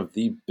one of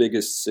the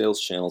biggest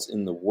sales channels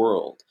in the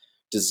world.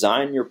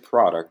 Design your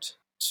product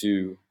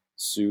to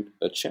suit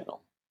a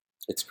channel.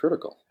 It's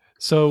critical.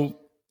 So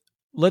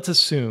let's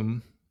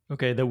assume,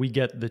 okay, that we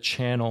get the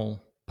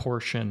channel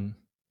portion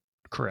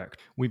correct.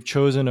 We've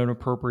chosen an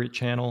appropriate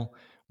channel.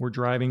 We're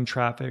driving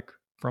traffic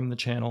from the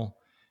channel.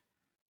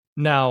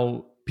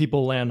 Now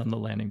people land on the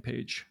landing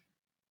page.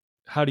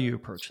 How do you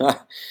approach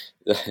that?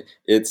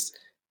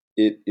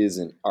 It is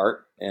an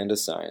art and a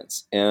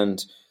science.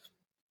 And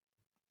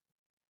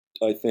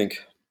I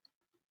think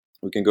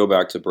we can go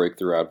back to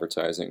breakthrough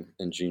advertising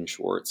and Gene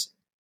Schwartz.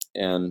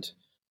 And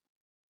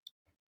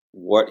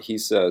what he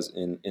says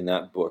in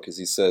that book is,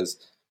 he says,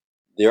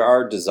 there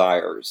are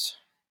desires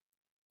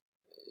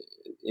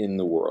in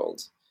the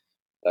world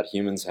that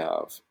humans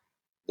have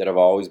that have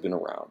always been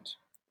around.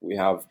 We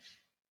have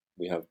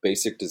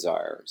basic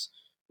desires.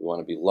 We want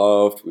to be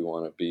loved. We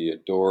want to be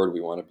adored.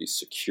 We want to be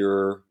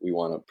secure. We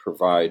want to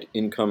provide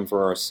income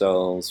for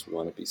ourselves. We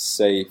want to be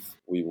safe.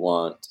 We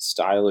want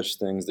stylish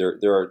things. There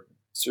are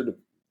sort of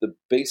the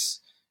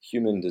base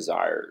human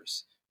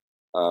desires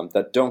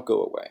that don't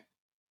go away.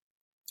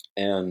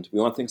 And we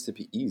want things to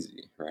be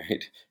easy,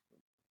 right?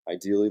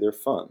 Ideally, they're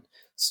fun.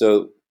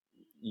 So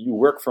you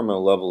work from a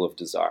level of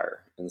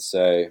desire and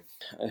say,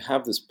 I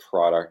have this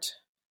product,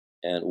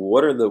 and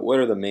what are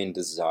the main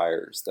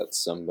desires that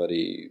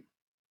somebody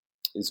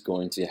is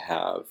going to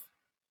have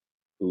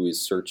who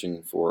is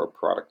searching for a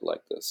product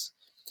like this?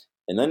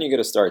 And then you got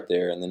to start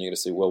there, and then you got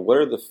to say, well, what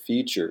are the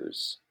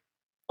features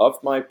of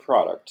my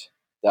product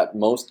that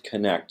most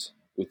connect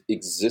with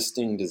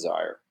existing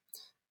desire?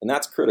 And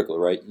that's critical,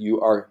 right?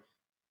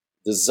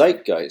 The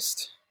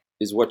zeitgeist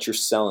is what you're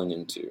selling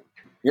into.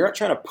 You're not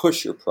trying to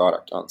push your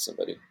product on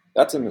somebody.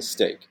 That's a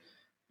mistake.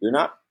 You're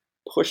not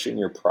pushing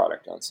your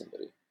product on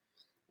somebody.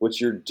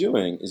 What you're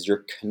doing is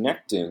you're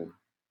connecting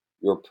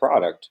your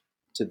product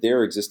to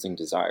their existing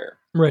desire.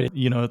 Right.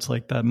 It's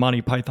like that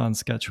Monty Python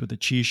sketch with the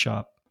cheese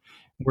shop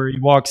where he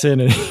walks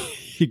in and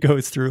he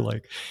goes through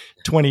like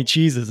 20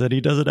 cheeses and he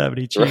doesn't have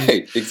any cheese.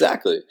 Right.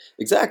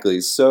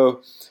 Exactly.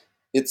 So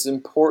it's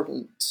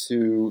important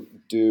to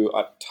do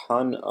a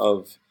ton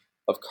of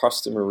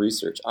customer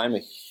research. I'm a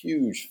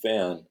huge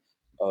fan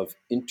of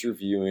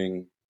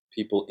interviewing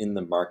people in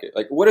the market.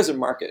 Like, what is a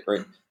market,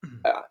 right?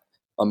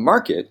 A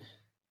market,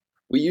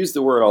 we use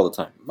the word all the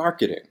time,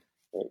 marketing.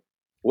 Right?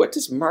 What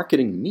does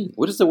marketing mean?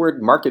 What does the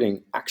word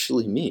marketing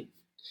actually mean,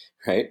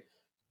 right?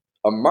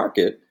 A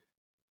market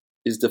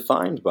is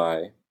defined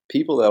by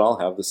people that all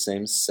have the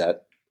same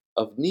set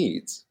of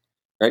needs,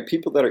 right?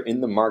 People that are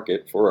in the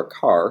market for a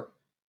car,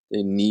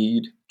 they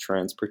need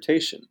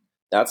transportation.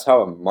 That's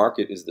how a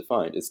market is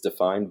defined. It's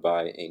defined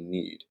by a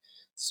need.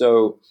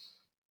 So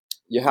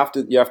you have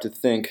to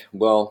think,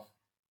 well,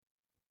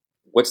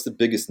 what's the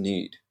biggest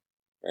need,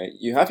 right?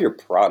 You have your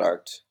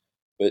product,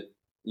 but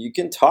you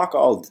can talk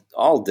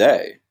all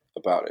day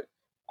about it.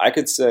 I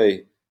could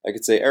say,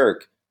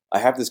 Eric, I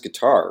have this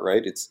guitar,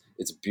 right? It's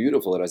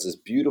beautiful. It has this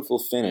beautiful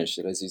finish.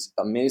 It has these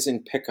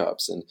amazing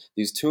pickups, and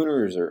these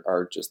tuners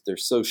are just, they're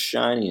so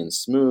shiny and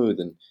smooth.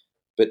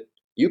 But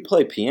you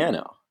play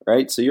piano,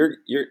 right? So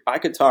I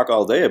could talk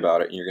all day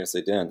about it, and you're going to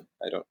say, Dan,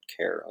 I don't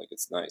care. Like,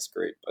 it's nice,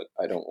 great, but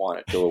I don't want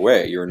it. Go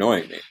away. You're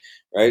annoying me,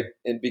 right?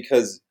 And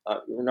because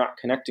we're not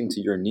connecting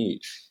to your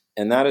need.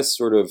 And that is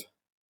sort of,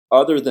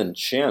 other than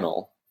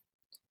channel,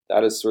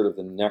 that is sort of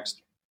the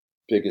next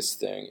biggest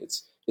thing.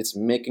 It's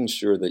making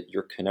sure that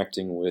you're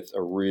connecting with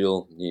a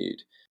real need.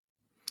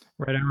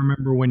 Right. I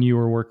remember when you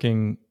were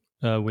working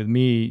with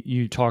me,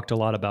 you talked a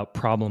lot about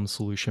problem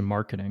solution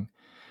marketing.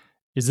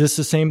 Is this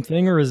the same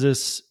thing, or is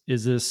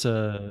this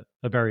a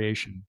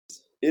variation?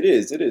 It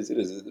is.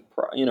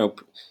 You know,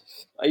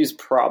 I use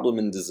problem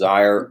and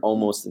desire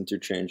almost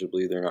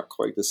interchangeably. They're not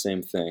quite the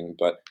same thing,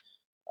 but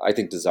I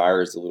think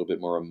desire is a little bit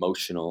more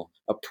emotional.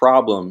 A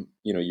problem,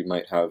 you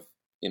might have,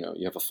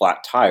 you have a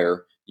flat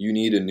tire. You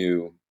need a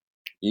new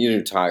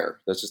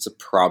tire. That's just a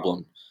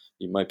problem.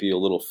 You might be a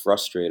little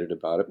frustrated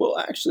about it. Well,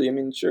 actually, I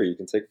mean, sure, you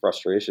can take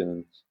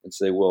frustration and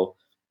say, well,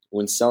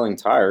 when selling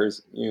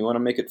tires, you want to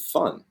make it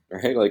fun,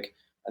 right? Like,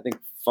 I think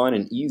fun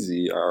and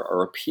easy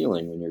are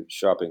appealing when you're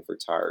shopping for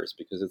tires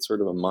because it's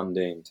sort of a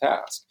mundane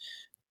task.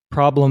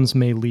 Problems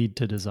may lead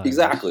to desires.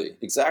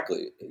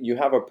 Exactly. You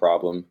have a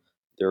problem,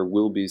 there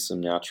will be some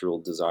natural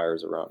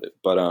desires around it.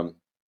 But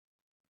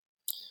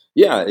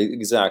yeah,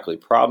 exactly.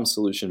 Problem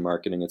solution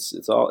marketing. It's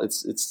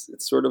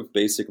sort of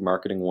basic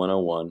marketing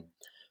 101.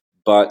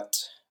 But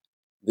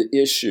the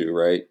issue,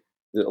 right?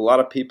 A lot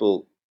of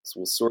people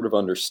will sort of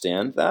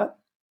understand that,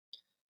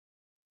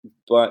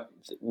 but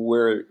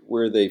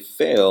where they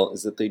fail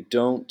is that they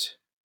don't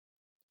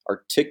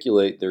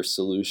articulate their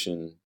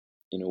solution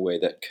in a way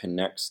that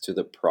connects to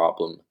the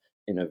problem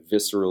in a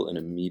visceral and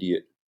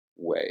immediate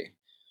way.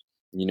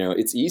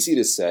 It's easy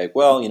to say,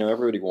 well,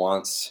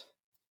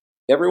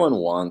 everyone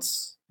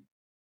wants,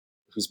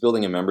 who's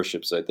building a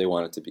membership site, they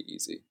want it to be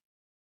easy,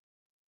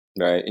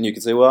 right? And you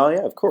could say, well,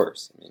 yeah, of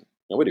course. I mean,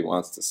 nobody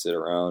wants to sit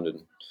around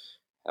and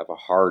have a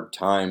hard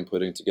time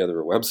putting together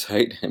a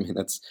website. I mean,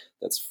 that's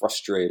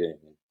frustrating.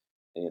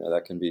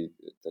 That can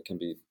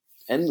be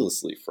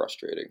endlessly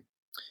frustrating.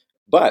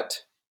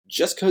 But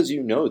just because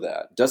you know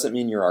that doesn't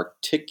mean you're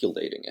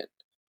articulating it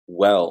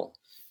well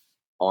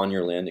on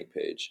your landing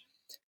page.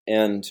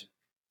 And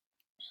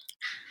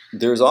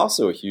there's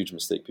also a huge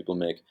mistake people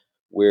make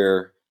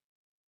where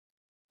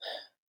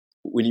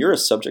when you're a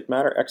subject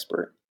matter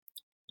expert,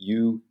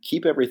 you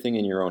keep everything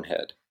in your own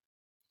head.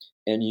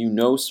 And you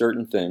know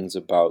certain things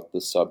about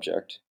the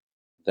subject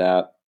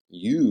that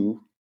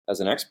you, as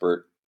an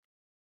expert,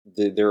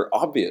 they're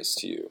obvious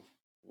to you.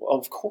 Well,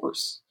 of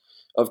course,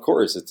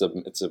 it's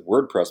a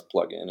WordPress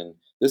plugin, and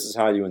this is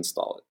how you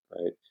install it,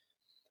 right?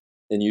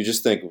 And you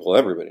just think, well,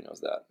 everybody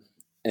knows that,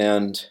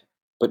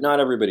 but not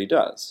everybody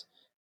does,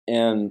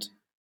 and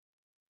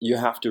you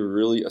have to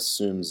really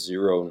assume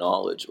zero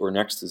knowledge or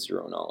next to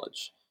zero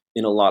knowledge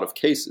in a lot of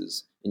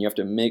cases, and you have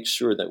to make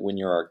sure that when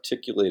you're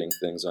articulating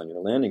things on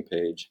your landing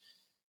page,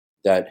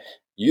 that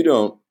you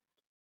don't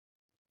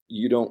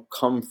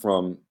come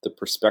from the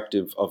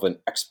perspective of an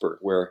expert,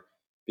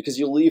 because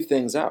you'll leave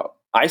things out.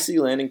 I see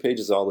landing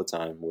pages all the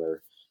time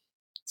where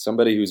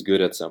somebody who's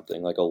good at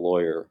something, like a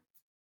lawyer,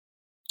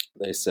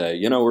 they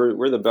say,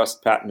 we're the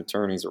best patent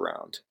attorneys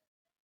around,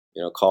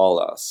 call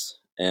us.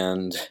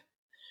 And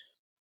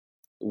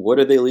what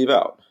do they leave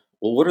out?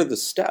 Well, what are the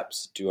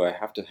steps? Do I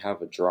have to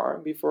have a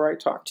drawing before I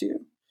talk to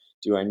you?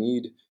 Do I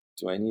need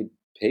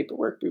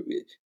paperwork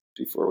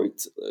before we,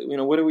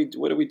 what do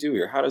we do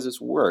here? How does this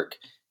work?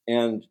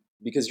 And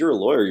because you're a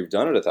lawyer, you've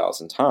done it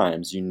 1,000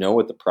 times, you know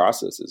what the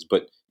process is,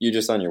 but you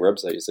just on your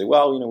website, you say,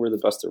 well, we're the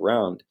best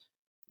around.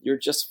 You're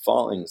just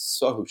falling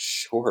so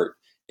short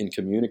in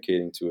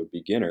communicating to a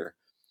beginner.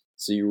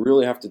 So you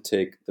really have to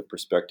take the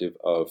perspective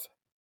of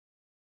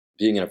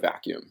being in a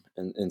vacuum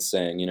and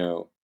saying,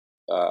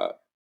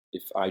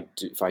 if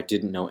I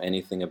didn't know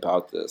anything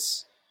about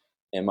this,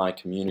 am I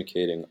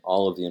communicating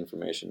all of the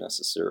information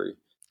necessary?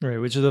 Right,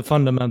 which are the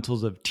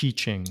fundamentals of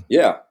teaching.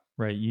 Yeah.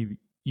 Right. You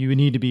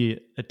need to be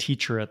a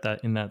teacher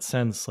in that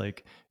sense.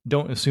 Like,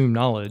 don't assume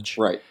knowledge.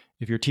 Right.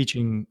 If you're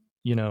teaching,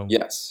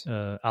 yes,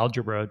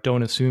 algebra,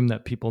 don't assume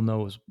that people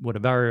know what a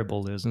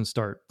variable is and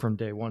start from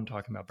day one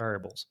talking about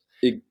variables.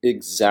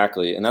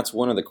 Exactly. And that's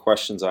one of the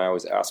questions I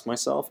always ask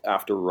myself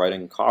after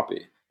writing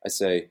copy. I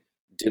say,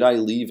 did I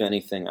leave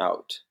anything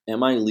out?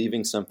 Am I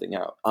leaving something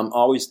out? I'm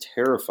always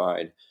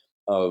terrified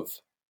of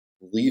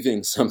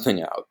leaving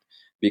something out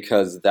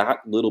because that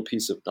little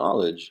piece of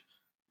knowledge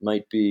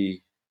might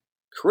be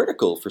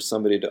critical for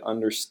somebody to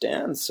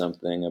understand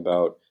something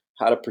about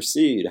how to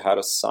proceed, how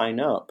to sign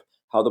up,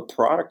 how the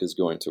product is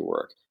going to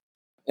work.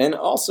 And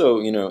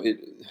also,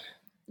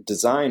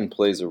 design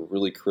plays a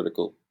really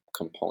critical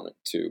component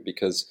too,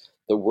 because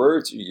the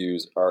words you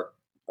use are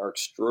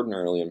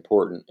extraordinarily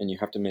important, and you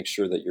have to make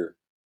sure that you're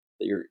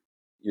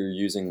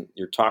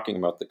talking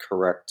about the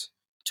correct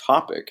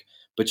topic,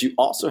 but you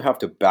also have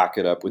to back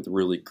it up with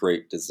really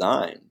great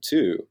design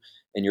too.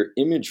 And your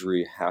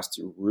imagery has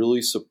to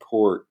really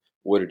support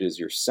what it is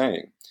you're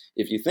saying.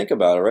 If you think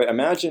about it, right?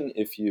 Imagine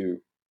if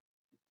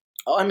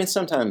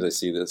sometimes I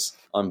see this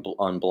on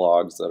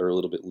blogs that are a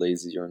little bit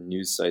lazy or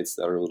news sites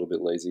that are a little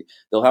bit lazy.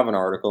 They'll have an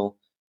article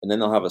and then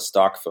they'll have a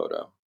stock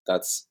photo.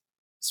 That's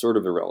sort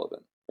of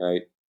irrelevant,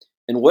 right?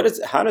 And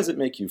how does it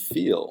make you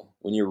feel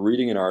when you're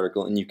reading an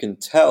article and you can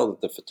tell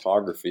that the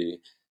photography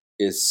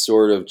is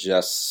sort of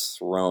just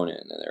thrown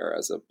in there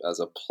as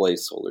a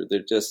placeholder? They're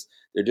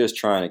just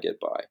trying to get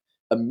by.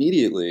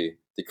 Immediately,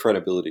 the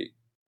credibility,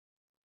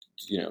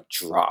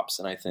 drops,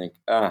 and I think,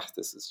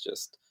 this is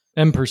just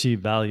and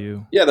perceived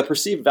value. Yeah, the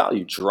perceived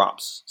value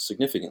drops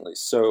significantly.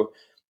 So,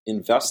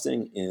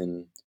 investing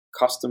in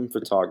custom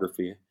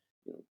photography,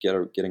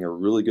 getting a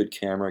really good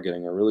camera,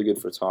 getting a really good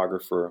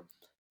photographer,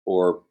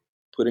 or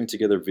putting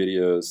together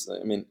videos.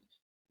 I mean,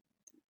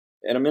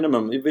 at a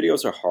minimum,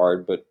 videos are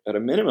hard, but at a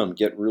minimum,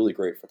 get really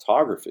great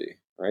photography.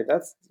 Right?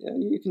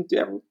 You can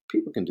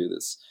people can do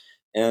this,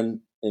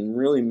 and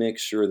really make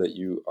sure that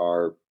you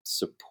are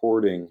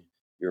supporting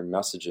your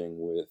messaging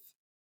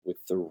with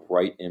the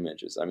right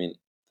images. I mean,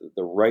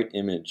 the right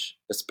image,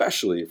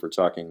 especially if we're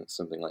talking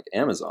something like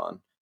Amazon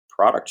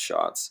product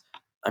shots.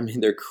 I mean,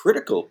 they're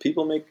critical.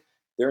 People make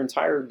their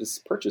entire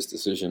purchase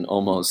decision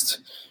almost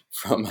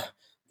from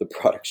the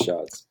product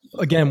shots.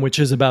 Again, which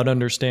is about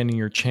understanding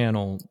your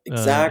channel,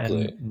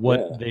 exactly, and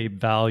what they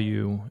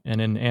value.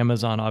 And in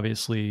Amazon,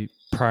 obviously,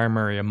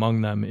 primary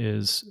among them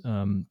is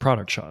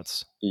product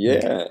shots.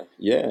 Yeah.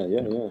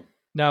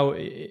 Now,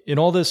 in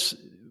all this,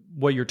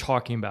 what you're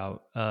talking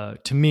about,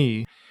 to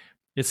me,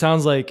 it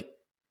sounds like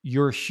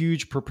you're a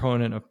huge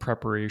proponent of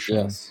preparation.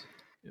 Yes.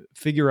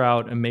 Figure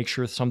out and make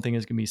sure something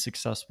is going to be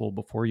successful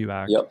before you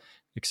act,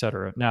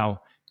 etc.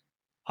 Now,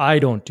 I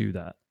don't do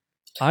that.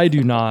 I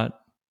do not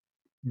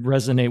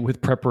resonate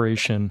with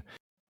preparation.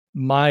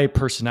 My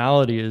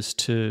personality is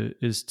to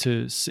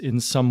in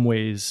some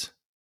ways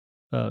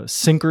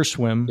sink or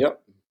swim.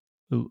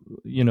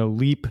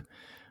 Leap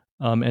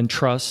and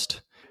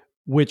trust,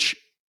 which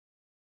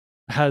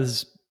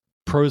has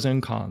pros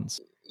and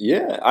cons.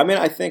 Yeah, I mean,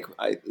 I think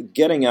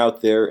getting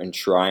out there and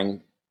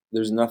trying,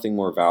 there's nothing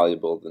more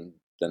valuable than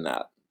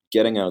that.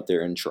 Getting out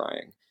there and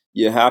trying.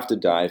 You have to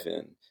dive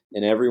in,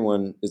 and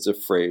everyone is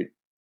afraid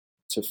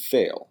to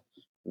fail,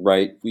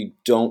 right? We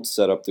don't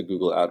set up the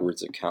Google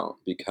AdWords account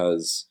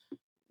because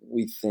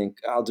we think,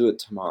 I'll do it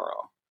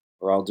tomorrow,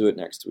 or I'll do it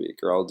next week,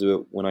 or I'll do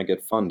it when I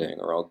get funding,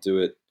 or I'll do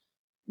it.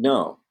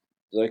 No,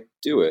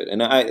 do it.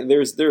 And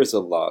there's a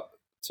lot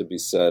to be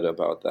said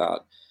about that.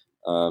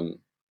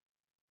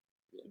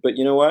 But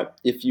you know what?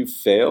 If you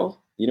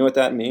fail, you know what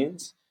that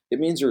means? It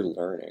means you're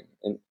learning.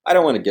 And I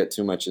don't want to get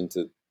too much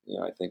into,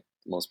 I think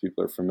most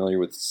people are familiar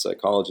with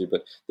psychology,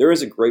 but there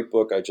is a great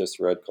book I just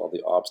read called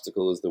The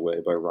Obstacle is the Way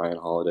by Ryan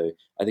Holiday.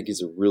 I think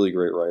he's a really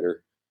great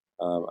writer.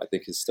 I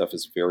think his stuff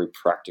is very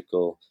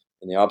practical.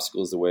 And The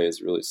Obstacle is the Way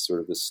is really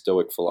sort of this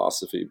Stoic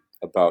philosophy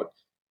about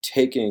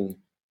taking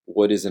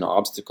what is an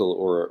obstacle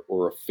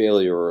or a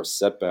failure or a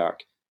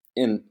setback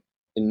and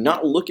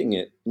not looking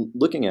at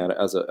it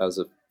as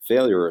a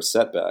failure or a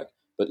setback,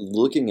 but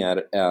looking at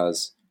it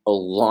as a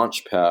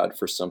launch pad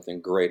for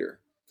something greater.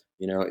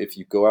 If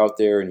you go out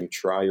there and you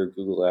try your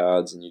Google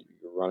ads and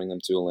you're running them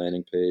to a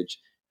landing page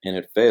and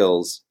it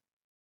fails,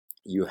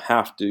 you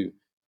have to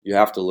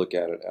look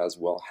at it as,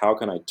 well, how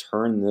can I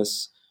turn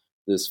this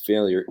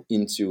failure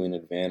into an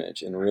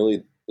advantage? And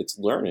really it's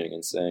learning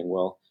and saying,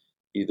 well,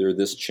 either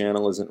this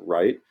channel isn't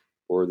right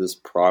or this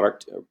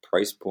product or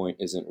price point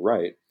isn't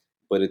right,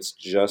 but it's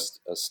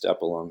just a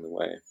step along the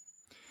way.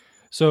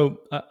 So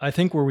I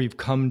think where we've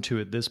come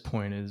to at this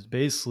point is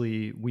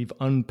basically we've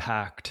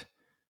unpacked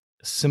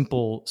a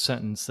simple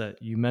sentence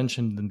that you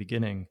mentioned in the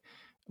beginning,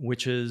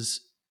 which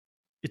is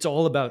it's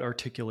all about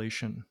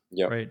articulation,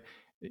 right?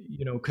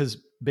 Because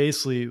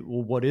basically,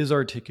 well, what is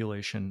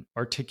articulation?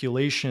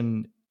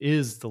 Articulation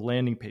is the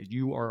landing page.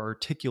 You are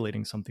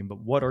articulating something,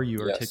 but what are you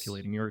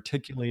articulating? You're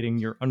articulating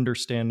your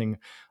understanding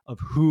of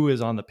who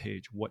is on the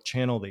page, what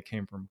channel they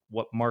came from,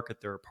 what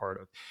market they're a part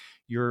of,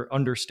 your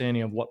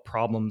understanding of what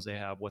problems they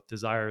have, what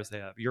desires they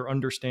have, your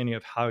understanding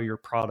of how your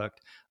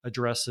product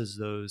addresses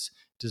those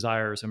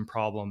desires and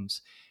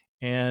problems,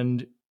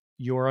 and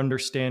your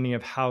understanding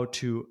of how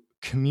to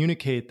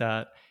communicate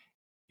that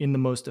in the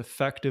most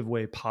effective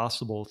way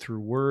possible through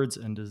words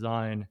and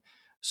design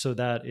so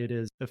that it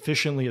is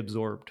efficiently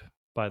absorbed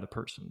by the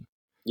person.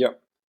 Yep.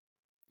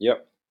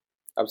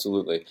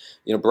 Absolutely.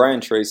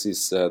 Brian Tracy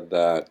said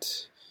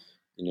that,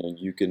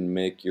 you can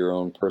make your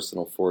own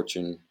personal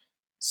fortune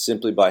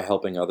simply by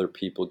helping other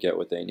people get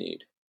what they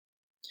need.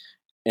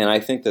 And I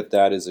think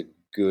that is a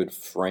good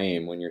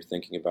frame when you're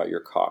thinking about your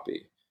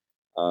copy.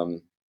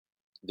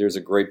 There's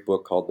a great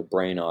book called The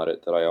Brain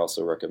Audit that I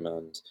also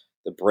recommend.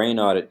 The Brain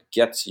Audit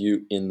gets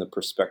you in the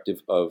perspective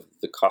of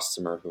the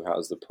customer who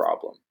has the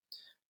problem.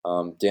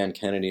 Dan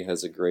Kennedy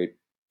has a great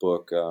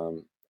book.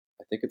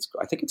 I think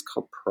it's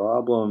called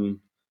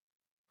Problem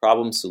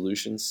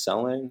Solution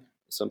Selling,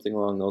 something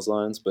along those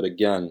lines. But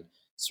again,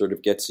 sort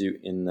of gets you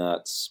in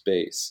that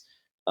space.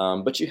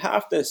 But you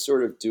have to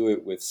sort of do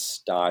it with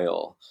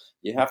style.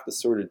 You have to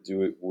sort of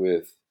do it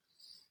with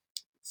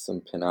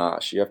some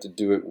panache. You have to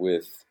do it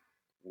with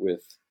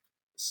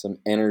some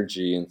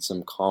energy and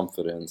some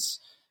confidence.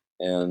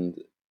 And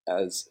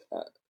as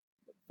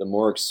the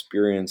more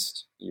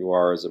experienced you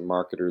are as a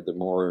marketer, the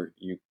more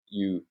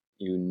you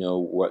know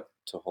what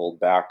to hold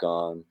back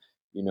on.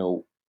 You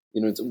know,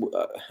 it's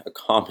a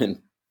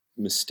common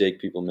mistake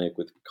people make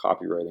with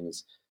copywriting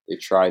is they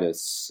try to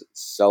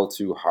sell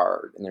too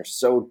hard, and they're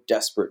so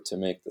desperate to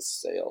make the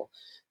sale.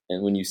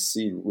 And when you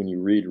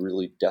read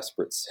really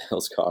desperate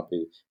sales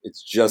copy,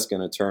 it's just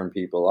going to turn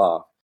people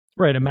off.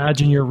 Right.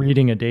 Imagine you're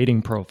reading a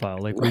dating profile.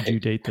 Like, would you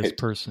Right, date this right.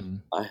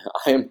 person? I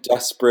am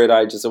desperate.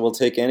 I just will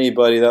take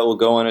anybody that will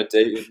go on a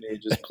date with me.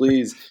 Just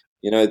please,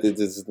 this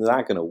is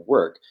not going to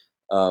work.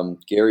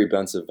 Gary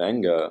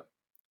Bencivenga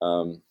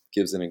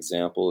gives an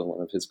example in one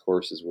of his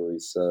courses where he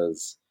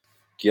says,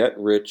 "Get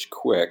rich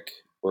quick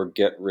or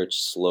get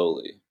rich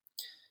slowly."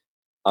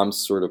 I'm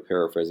sort of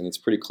paraphrasing. It's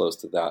pretty close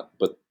to that.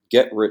 But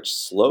get rich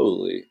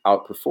slowly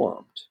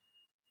outperformed.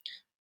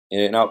 And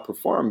it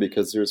outperformed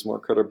because there's more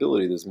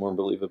credibility, there's more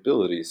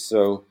believability.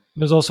 So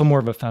there's also more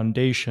of a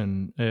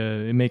foundation.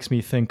 It makes me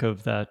think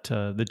of that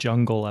the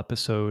jungle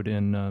episode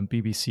in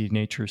BBC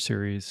Nature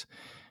series,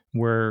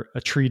 where a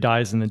tree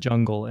dies in the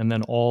jungle and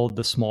then all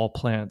the small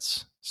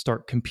plants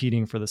start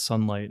competing for the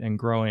sunlight and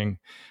growing.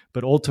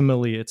 But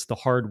ultimately, it's the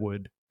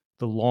hardwood,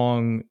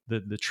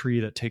 the tree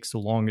that takes the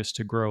longest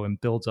to grow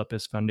and builds up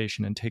its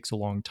foundation and takes a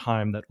long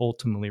time, that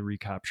ultimately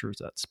recaptures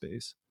that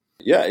space.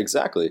 Yeah,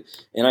 exactly.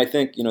 And I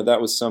think,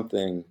 that was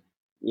something,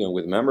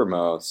 with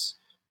MemberMouse,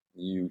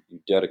 you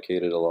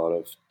dedicated a lot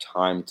of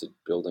time to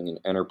building an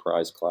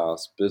enterprise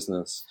class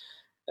business,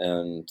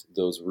 and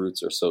those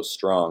roots are so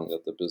strong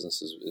that the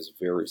business is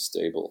very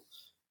stable,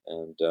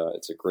 and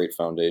it's a great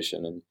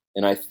foundation.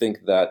 And I think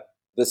that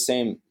the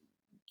same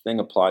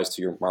thing applies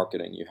to your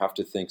marketing. You have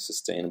to think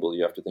sustainable.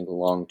 You have to think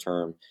long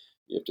term.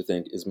 You have to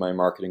think, is my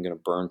marketing going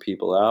to burn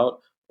people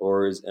out,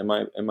 or am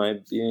I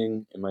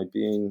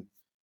being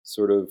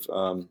sort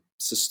of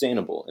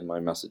sustainable in my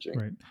messaging?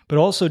 Right. But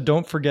also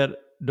don't forget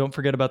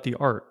about the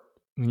art.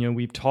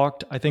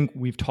 I think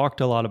we've talked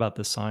a lot about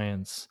the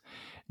science.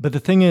 But the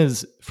thing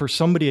is, for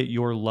somebody at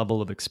your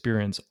level of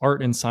experience,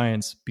 art and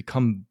science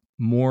become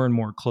more and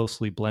more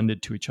closely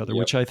blended to each other, Yep.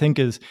 which I think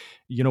is,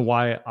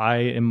 why I,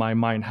 in my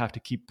mind, have to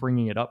keep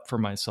bringing it up for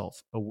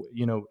myself.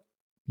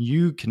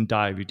 You can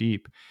dive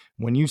deep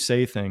when you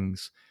say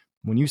things.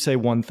 When you say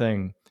one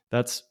thing,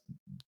 that's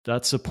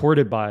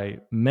supported by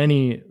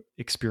many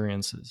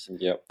experiences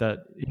Yep.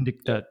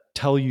 that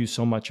tell you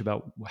so much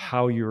about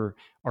how you're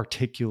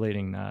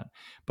articulating that.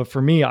 But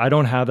for me, I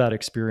don't have that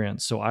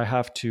experience, so I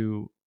have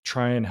to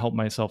try and help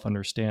myself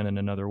understand in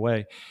another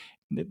way.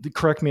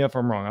 Correct me if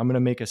I'm wrong. I'm going to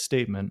make a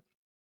statement.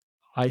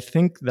 I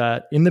think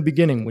that in the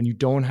beginning, when you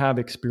don't have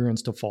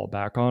experience to fall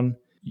back on,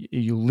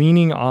 you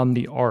leaning on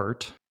the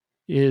art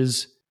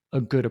is a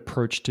good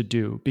approach to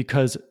do,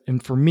 because,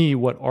 and for me,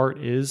 what art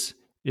is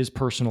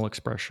personal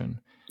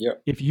expression.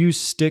 Yep. If you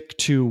stick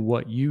to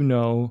what you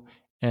know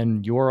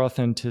and your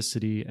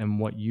authenticity and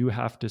what you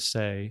have to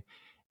say,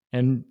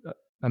 and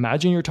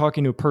imagine you're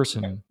talking to a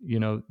person,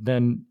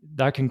 then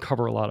that can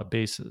cover a lot of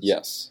bases.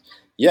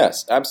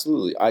 Yes,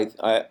 absolutely.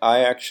 I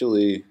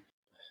actually,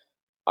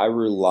 I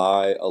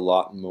rely a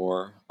lot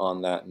more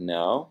on that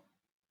now.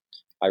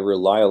 I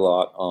rely a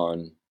lot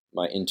on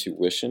my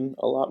intuition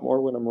a lot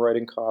more when I'm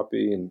writing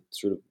copy and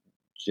sort of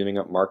ginning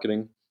up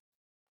marketing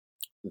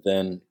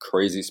than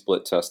crazy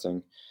split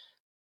testing,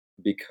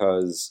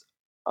 because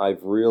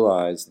I've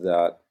realized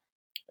that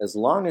as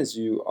long as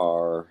you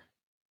are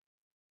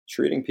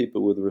treating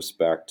people with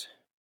respect,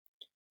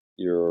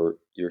 you're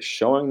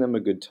showing them a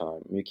good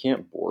time. You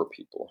can't bore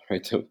people,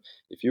 right? So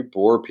if you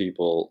bore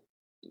people,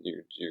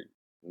 you're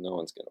no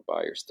one's going to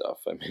buy your stuff.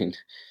 I mean,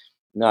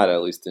 not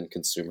at least in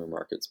consumer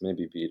markets.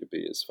 Maybe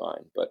B2B is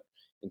fine, but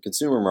in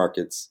consumer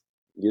markets,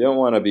 you don't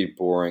want to be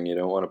boring. You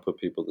don't want to put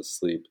people to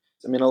sleep.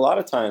 I mean, a lot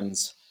of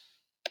times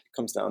it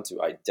comes down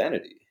to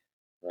identity,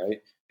 right?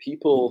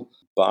 People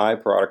buy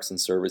products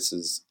and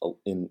services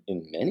in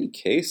many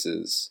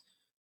cases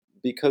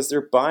because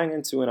they're buying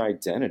into an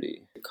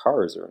identity.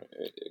 Cars are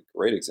a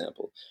great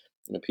example.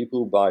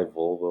 People who buy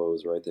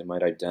Volvos, right, they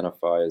might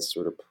identify as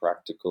sort of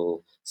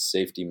practical,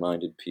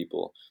 safety-minded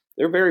people.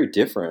 They're very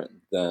different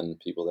than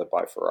people that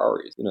buy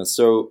Ferraris.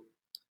 So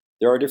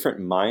there are different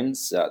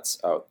mindsets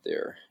out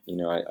there.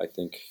 I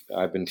think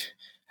I've been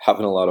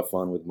having a lot of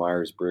fun with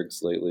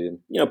Myers-Briggs lately,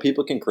 and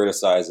people can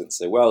criticize it and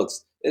say, well,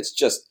 it's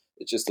just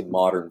a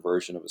modern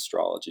version of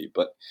astrology.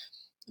 But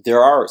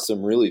there are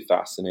some really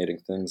fascinating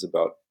things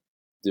about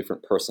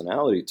different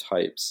personality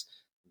types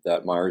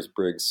that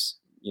Myers-Briggs,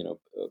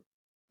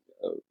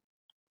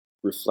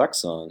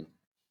 reflects on.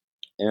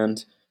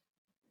 And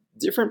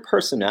different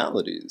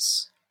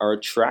personalities are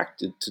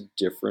attracted to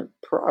different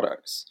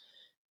products.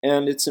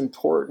 And it's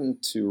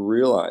important to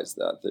realize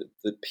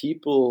that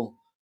people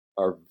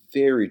are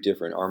very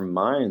different. Our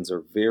minds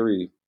are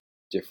very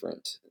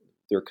different.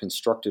 They're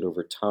constructed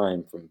over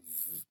time from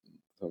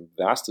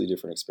vastly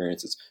different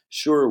experiences.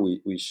 Sure,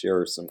 we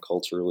share some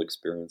cultural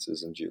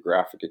experiences and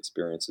geographic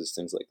experiences,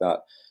 things like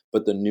that,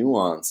 but the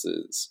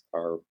nuances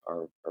are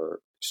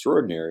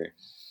extraordinary.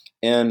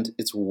 And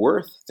it's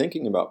worth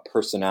thinking about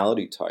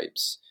personality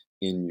types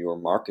in your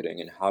marketing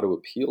and how to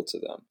appeal to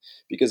them.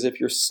 Because if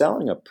you're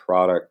selling a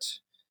product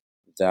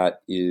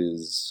that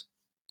is,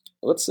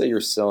 let's say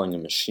you're selling a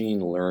machine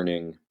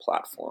learning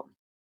platform,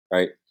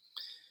 right?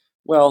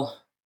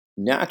 Well,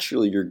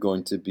 naturally, you're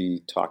going to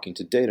be talking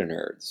to data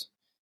nerds.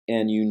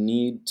 And you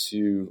need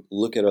to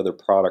look at other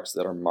products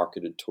that are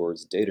marketed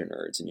towards data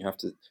nerds. And you have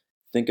to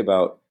think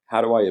about,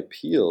 how do I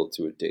appeal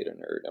to a data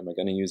nerd? Am I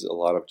going to use a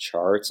lot of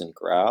charts and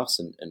graphs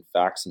and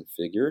facts and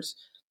figures?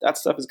 That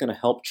stuff is going to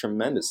help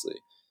tremendously.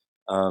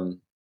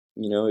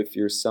 If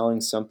you're selling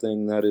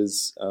something that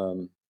is,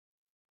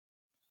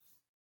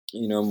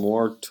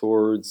 more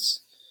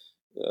towards,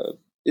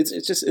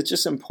 it's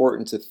just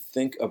important to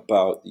think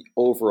about the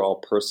overall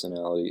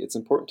personality. It's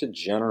important to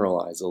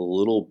generalize a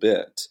little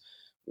bit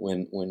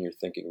when you're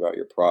thinking about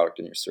your product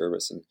and your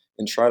service,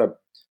 and try to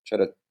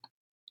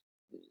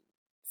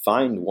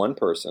find one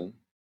person,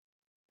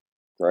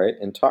 right,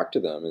 and talk to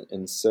them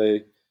and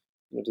say,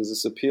 does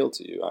this appeal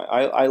to you?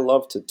 I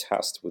love to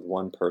test with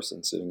one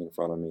person sitting in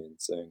front of me and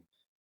saying,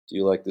 do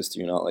you like this?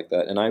 Do you not like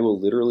that? And I will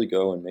literally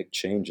go and make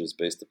changes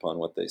based upon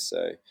what they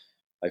say.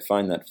 I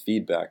find that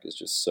feedback is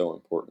just so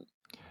important.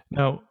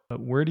 Now,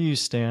 where do you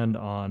stand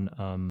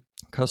on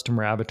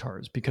customer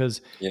avatars?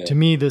 Because to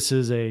me, this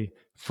is a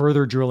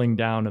further drilling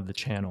down of the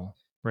channel,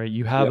 right?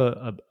 You have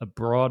a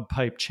broad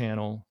pipe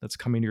channel that's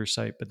coming to your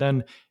site, but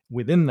then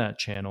within that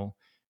channel,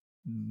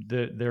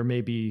 there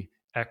may be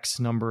X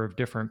number of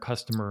different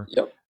customer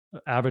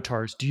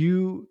avatars. Do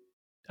you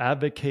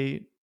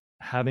advocate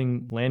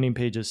having landing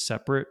pages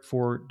separate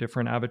for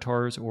different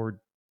avatars, or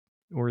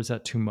is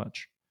that too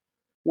much?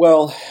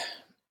 Well,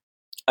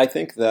 I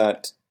think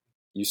that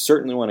you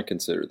certainly want to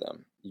consider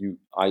them.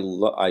 I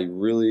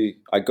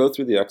go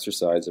through the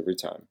exercise every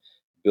time.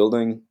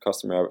 Building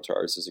customer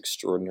avatars is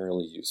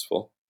extraordinarily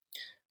useful.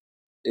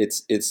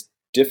 It's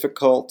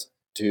difficult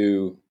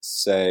to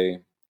say,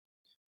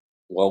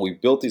 well, we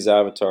built these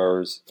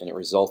avatars and it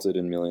resulted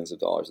in millions of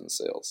dollars in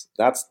sales.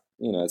 That's,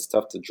 it's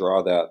tough to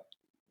draw that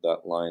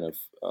line of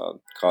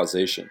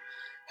causation.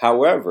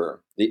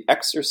 However, the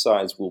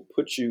exercise will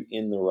put you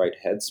in the right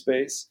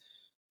headspace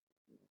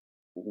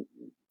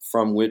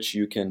from which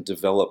you can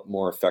develop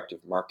more effective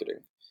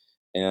marketing.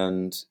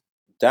 And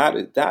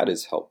that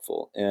is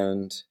helpful.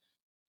 And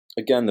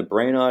again, the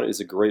Brainaut is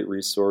a great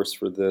resource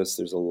for this.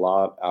 There's a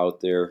lot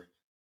out there.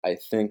 I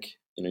think,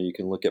 you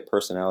can look at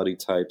personality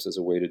types as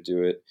a way to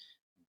do it.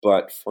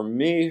 But for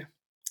me,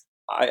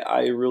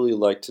 I really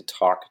like to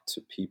talk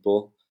to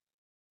people,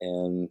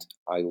 and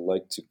I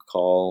like to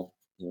call,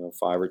 5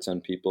 or 10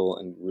 people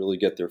and really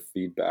get their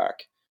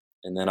feedback.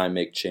 And then I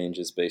make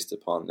changes based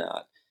upon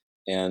that.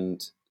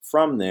 And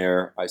from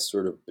there, I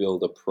sort of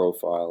build a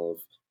profile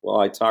of, well,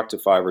 I talked to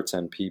 5 or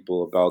 10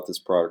 people about this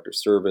product or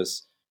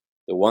service.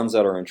 The ones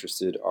that are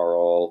interested are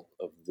all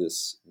of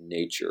this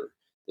nature.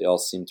 They all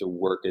seem to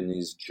work in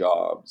these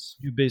jobs.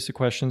 You basic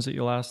questions that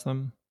you'll ask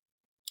them?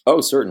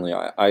 Oh, certainly.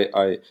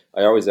 I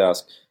always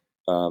ask,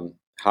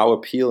 how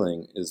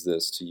appealing is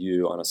this to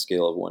you on a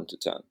scale of 1 to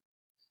 10?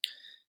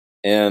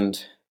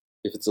 And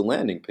if it's a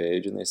landing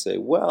page and they say,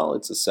 well,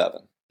 it's a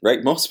 7,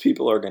 right? Most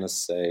people are going to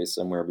say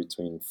somewhere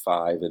between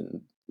 5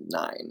 and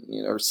 9,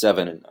 or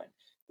 7 and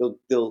 9.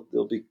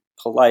 They'll be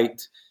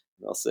polite.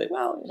 They'll say,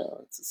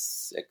 well, it's a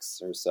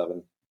 6 or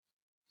 7,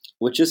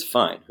 which is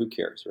fine. Who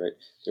cares, right?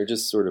 They're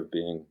just sort of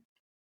being.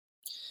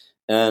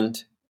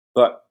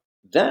 But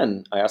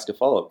then I ask a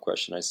follow-up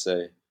question. I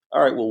say,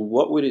 all right, well,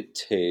 what would it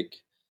take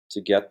to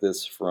get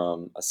this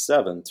from a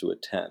 7 to a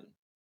 10?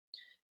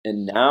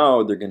 And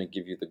now they're going to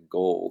give you the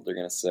gold. They're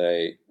going to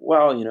say,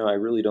 well, I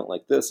really don't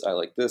like this. I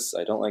like this.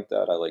 I don't like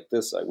that. I like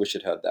this. I wish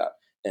it had that.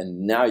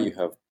 And now you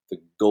have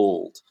the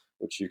gold,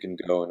 which you can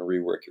go and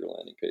rework your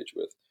landing page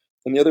with.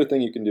 And the other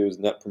thing you can do is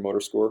Net Promoter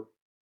Score.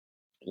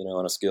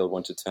 On a scale of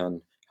 1 to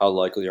 10, how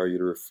likely are you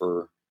to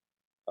refer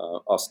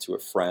us to a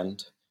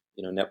friend?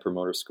 Net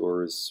Promoter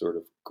Score is sort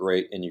of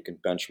great, and you can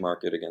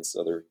benchmark it against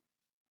other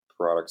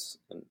products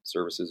and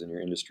services in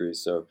your industry.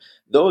 So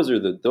those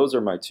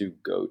are my 2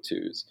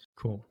 go-tos.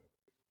 Cool.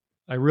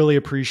 I really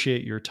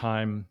appreciate your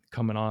time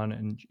coming on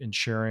and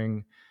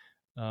sharing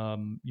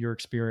your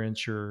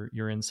experience,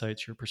 your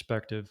insights, your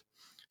perspective.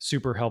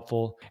 Super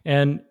helpful.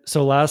 And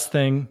so last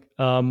thing,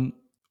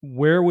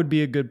 where would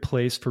be a good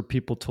place for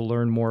people to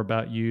learn more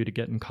about you, to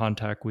get in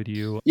contact with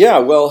you? Yeah,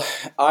 well,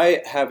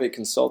 I have a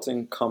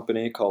consulting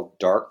company called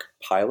Dark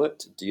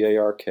Pilot,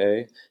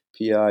 DARKPILOT,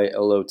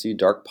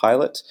 Dark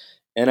Pilot.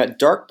 And at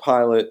Dark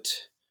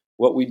Pilot,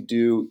 what we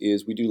do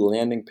is we do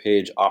landing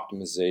page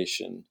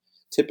optimization,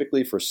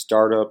 typically for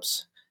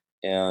startups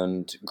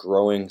and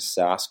growing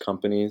SaaS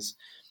companies.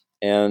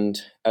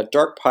 And at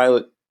Dark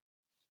Pilot,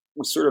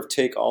 we sort of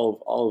take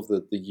all of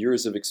the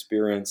years of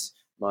experience.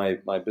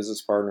 My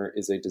business partner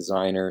is a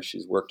designer.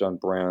 She's worked on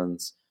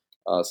brands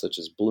such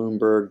as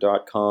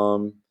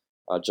Bloomberg.com,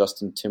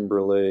 Justin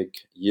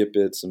Timberlake,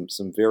 Yipit,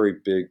 some very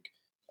big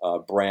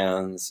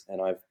brands.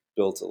 And I've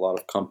built a lot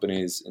of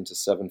companies into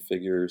 7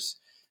 figures.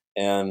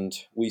 And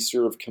we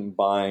sort of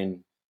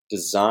combine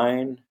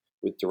design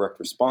with direct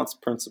response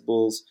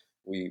principles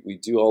We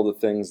do all the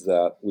things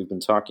that we've been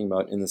talking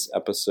about in this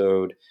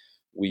episode.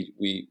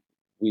 We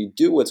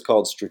do what's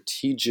called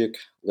strategic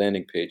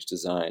landing page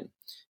design.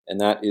 And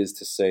that is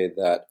to say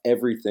that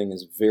everything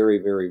is very,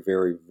 very,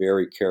 very,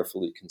 very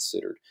carefully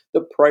considered.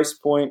 The price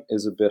point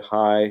is a bit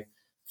high.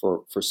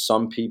 For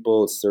some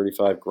people, it's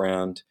 35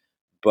 grand.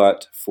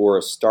 But for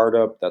a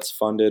startup that's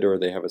funded, or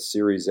they have a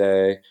Series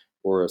A,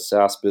 or a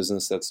SaaS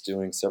business that's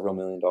doing several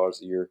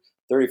 $1,000,000 a year,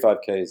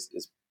 35K is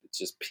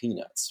just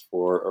peanuts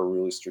for a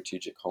really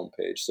strategic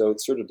homepage. So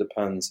it sort of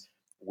depends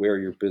where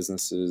your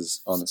business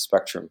is on the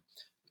spectrum.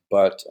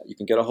 But you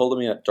can get a hold of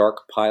me at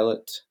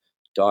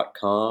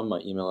darkpilot.com. My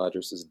email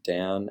address is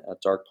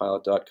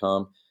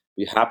dan@darkpilot.com.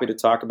 Be happy to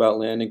talk about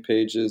landing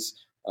pages.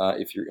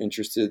 If you're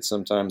interested,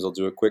 sometimes I'll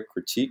do a quick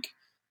critique,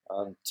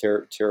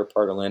 tear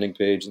apart a landing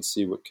page and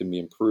see what can be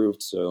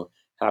improved. So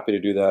happy to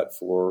do that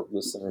for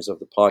listeners of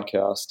the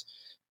podcast.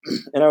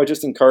 And I would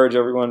just encourage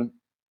everyone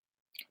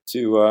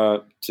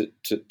to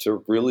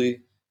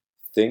really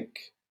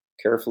think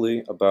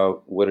carefully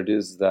about what it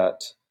is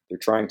that they're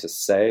trying to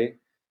say,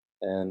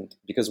 and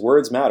because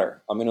words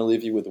matter. I'm going to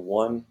leave you with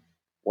one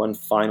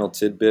final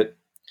tidbit,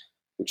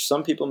 which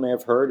some people may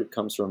have heard. It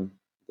comes from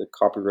the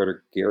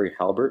copywriter Gary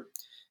Halbert.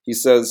 He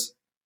says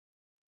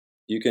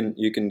you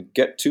can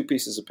get 2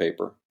 pieces of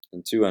paper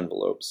and 2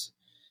 envelopes,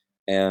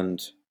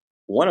 and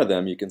one of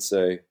them you can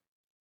say,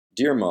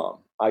 "Dear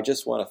Mom, I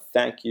just want to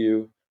thank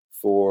you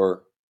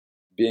for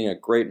being a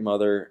great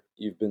mother.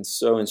 You've been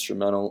so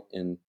instrumental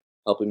in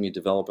helping me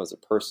develop as a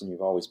person.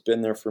 You've always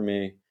been there for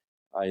me.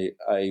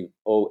 I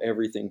owe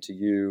everything to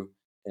you,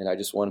 and I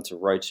just wanted to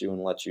write you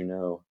and let you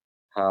know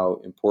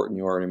how important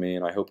you are to me,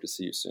 and I hope to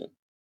see you soon."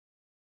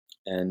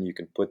 And you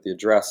can put the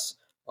address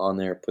on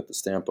there, put the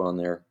stamp on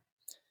there.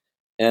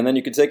 And then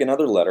you can take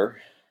another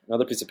letter,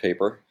 another piece of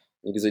paper,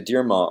 and you can say,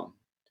 "Dear Mom,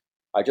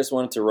 I just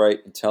wanted to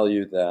write and tell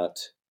you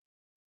that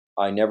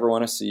I never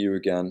want to see you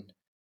again.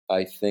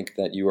 I think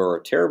that you are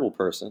a terrible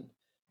person,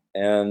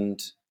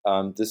 and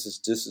this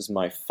is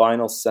my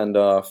final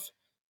send-off,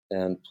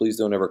 and please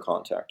don't ever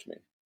contact me."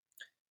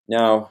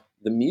 Now,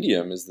 the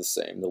medium is the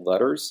same. The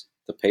letters,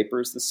 the paper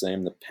is the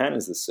same, the pen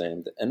is the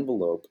same, the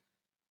envelopes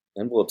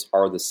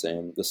are the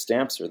same, the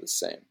stamps are the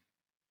same.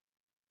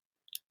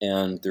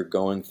 And they're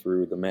going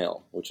through the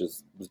mail, which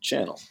is the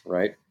channel,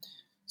 right?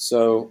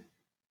 So,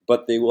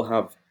 but they will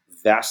have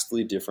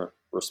vastly different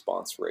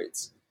response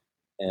rates.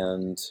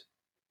 And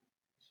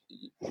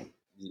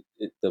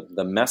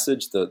the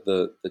message,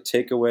 the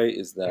takeaway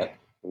is that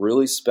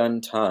really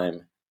spend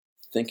time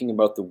thinking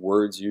about the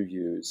words you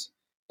use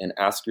and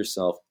ask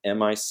yourself,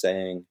 am I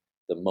saying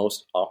the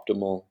most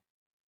optimal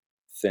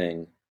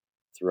thing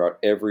throughout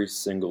every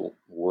single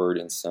word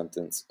and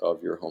sentence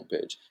of your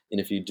homepage? And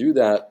if you do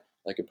that,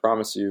 I can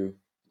promise you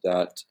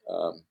that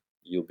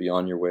you'll be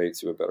on your way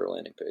to a better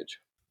landing page.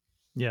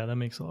 Yeah, that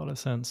makes a lot of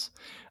sense.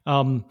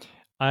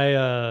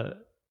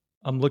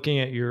 I'm looking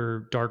at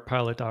your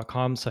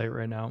darkpilot.com site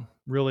right now.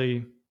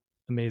 Really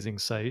amazing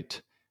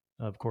site,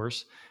 of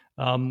course.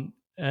 And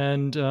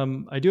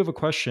I do have a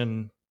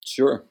question.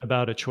 Sure.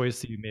 About a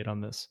choice that you made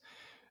on this.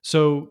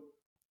 So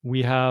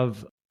we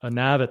have a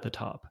nav at the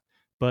top,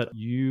 but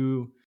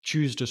you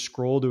choose to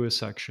scroll to a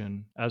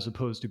section as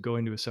opposed to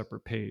going to a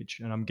separate page.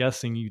 And I'm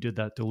guessing you did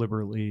that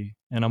deliberately.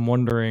 And I'm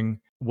wondering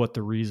what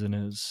the reason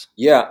is.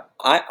 Yeah,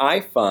 I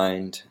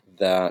find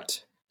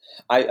that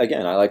I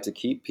like to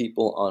keep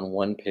people on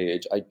one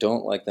page. I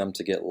don't like them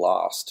to get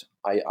lost.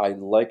 I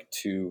like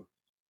to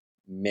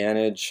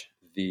manage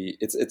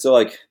it's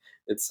like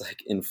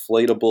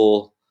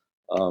inflatable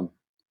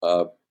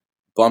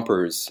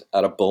bumpers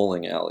at a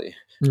bowling alley.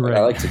 Right?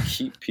 I like to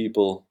keep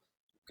people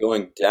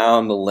going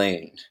down the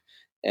lane,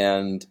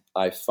 and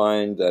I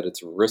find that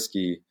it's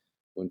risky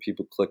when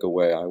people click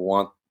away. I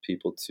want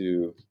people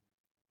to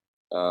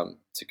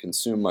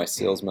consume my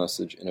sales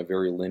message in a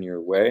very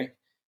linear way,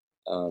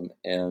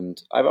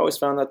 and I've always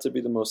found that to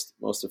be the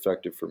most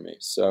effective for me.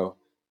 So,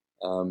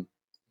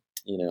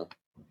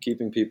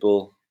 keeping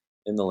people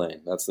in the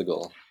lane, that's the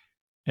goal.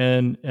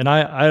 And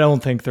I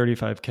don't think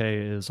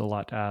 35K is a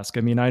lot to ask.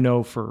 I mean, I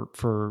know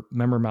for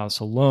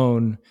MemberMouse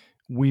alone,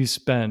 we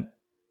spent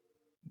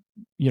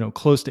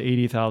close to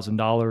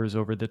 $80,000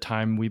 over the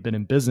time we've been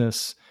in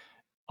business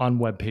on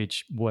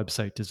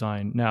website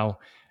design. Now,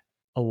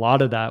 a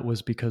lot of that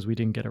was because we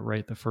didn't get it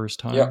right the first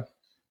time. Yeah.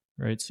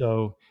 Right.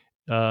 So,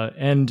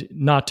 and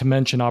not to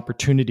mention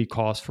opportunity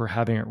costs for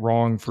having it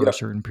wrong for a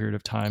certain period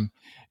of time.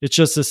 It's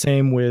just the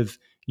same with,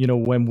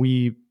 when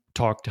we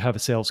have a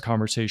sales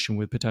conversation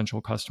with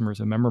potential customers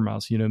at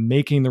MemberMouse,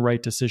 making the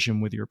right decision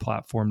with your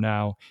platform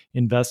now,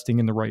 investing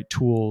in the right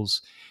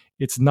tools.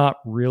 It's not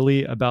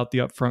really about the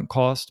upfront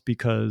cost,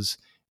 because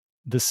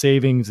the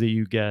savings that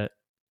you get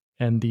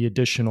and the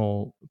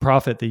additional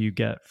profit that you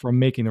get from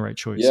making the right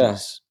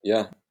choices.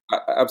 Yeah,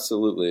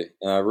 absolutely.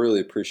 And I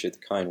really appreciate the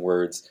kind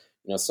words.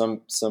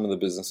 Some of the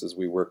businesses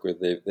we work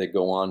with, they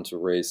go on to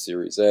raise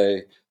Series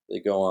A. They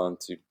go on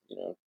to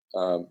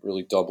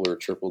really double or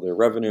triple their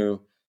revenue.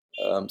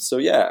 So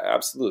yeah,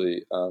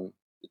 absolutely.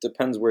 it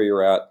depends where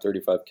you're at.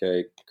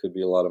 $35K could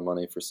be a lot of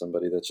money for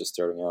somebody that's just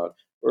starting out,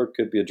 or it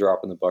could be a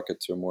drop in the bucket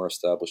to a more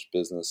established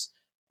business.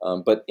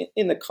 But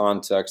in the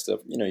context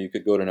of, you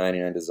could go to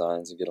 99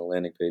 Designs and get a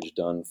landing page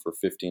done for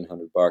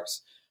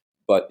 $1,500,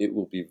 but it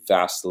will be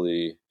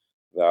vastly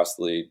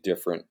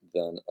different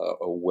than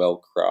a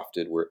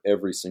well-crafted, where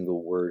every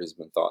single word has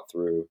been thought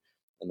through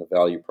and the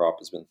value prop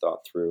has been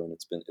thought through, and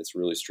it's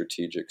really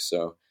strategic.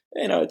 So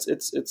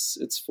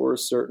it's for a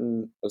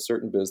certain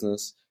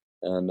business,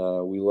 and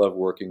we love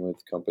working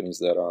with companies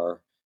that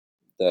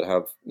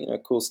have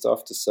cool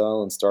stuff to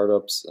sell and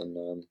startups,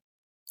 and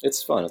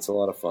it's fun. It's a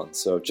lot of fun.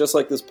 So just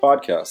like this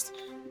podcast,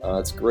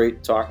 it's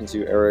great talking to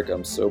you, Eric.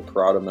 I'm so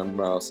proud of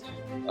Member Mouse.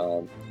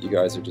 You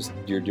guys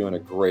you're doing a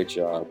great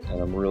job, and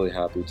I'm really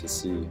happy to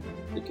see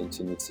the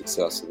continued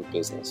success of the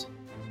business.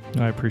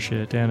 I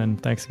appreciate it, Dan,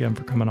 and thanks again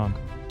for coming on.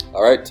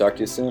 All right, talk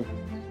to you soon.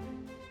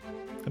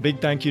 A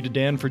big thank you to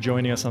Dan for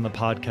joining us on the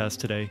podcast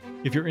today.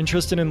 If you're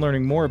interested in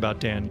learning more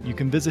about Dan, you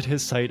can visit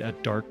his site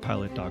at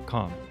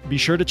darkpilot.com. Be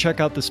sure to check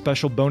out the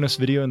special bonus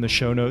video in the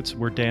show notes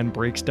where Dan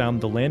breaks down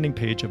the landing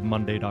page of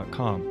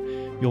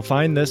monday.com. You'll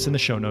find this in the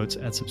show notes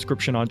at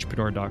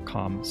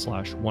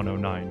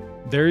subscriptionentrepreneur.com/109.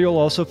 There you'll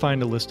also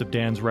find a list of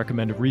Dan's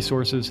recommended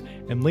resources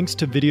and links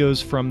to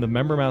videos from the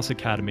Member Mouse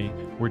Academy,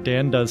 where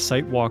Dan does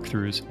site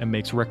walkthroughs and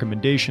makes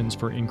recommendations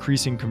for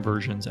increasing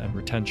conversions and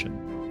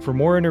retention. For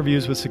more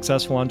interviews with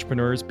successful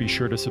entrepreneurs, be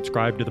sure to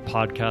subscribe to the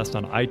podcast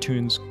on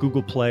iTunes,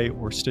 Google Play,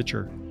 or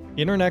Stitcher.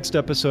 In our next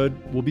episode,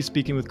 we'll be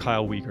speaking with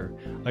Kyle Weger,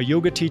 a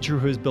yoga teacher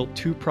who has built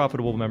 2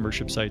 profitable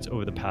membership sites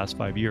over the past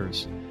 5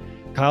 years.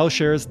 Kyle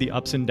shares the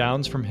ups and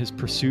downs from his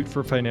pursuit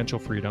for financial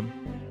freedom,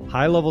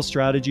 high-level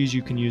strategies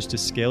you can use to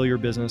scale your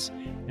business,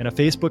 and a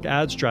Facebook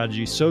ad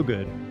strategy so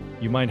good,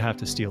 you might have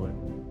to steal it.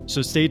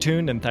 So stay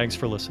tuned, and thanks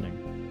for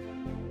listening.